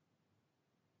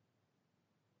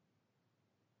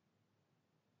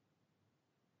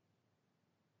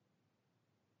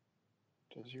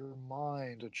 Does your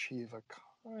mind achieve a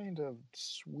kind of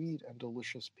sweet and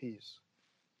delicious peace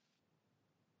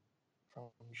from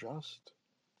just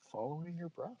following your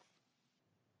breath?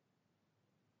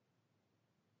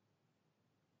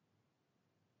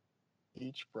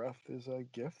 Each breath is a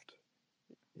gift.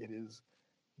 It is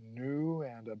new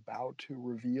and about to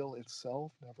reveal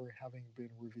itself, never having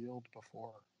been revealed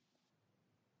before.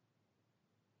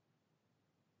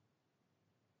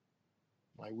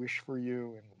 My wish for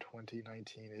you in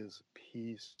 2019 is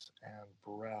peace and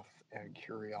breath and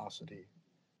curiosity.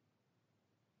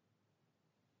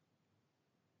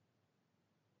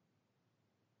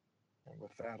 And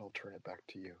with that, I'll turn it back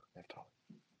to you, Naftali.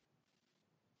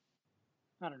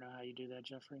 I don't know how you do that,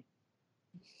 Jeffrey.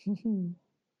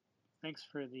 Thanks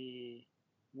for the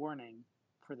warning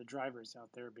for the drivers out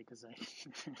there, because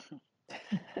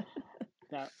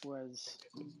that was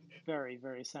very,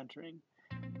 very centering.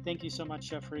 Thank you so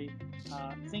much, Jeffrey.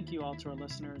 Thank you all to our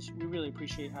listeners. We really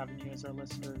appreciate having you as our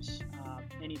listeners.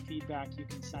 Any feedback you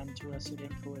can send to us at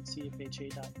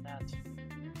info@cfha.net.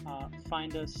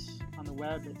 Find us on the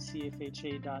web at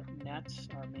cfha.net,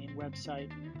 our main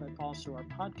website, but also our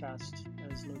podcast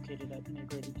is located at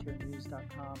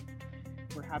integratedcarenews.com.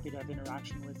 We're happy to have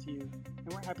interaction with you,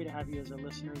 and we're happy to have you as our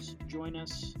listeners. Join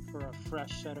us for a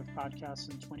fresh set of podcasts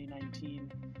in 2019.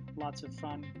 Lots of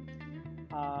fun.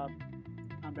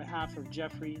 On behalf of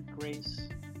Jeffrey, Grace,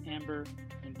 Amber,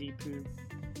 and Deepu,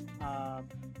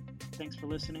 thanks for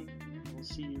listening. We'll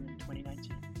see you in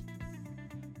 2019.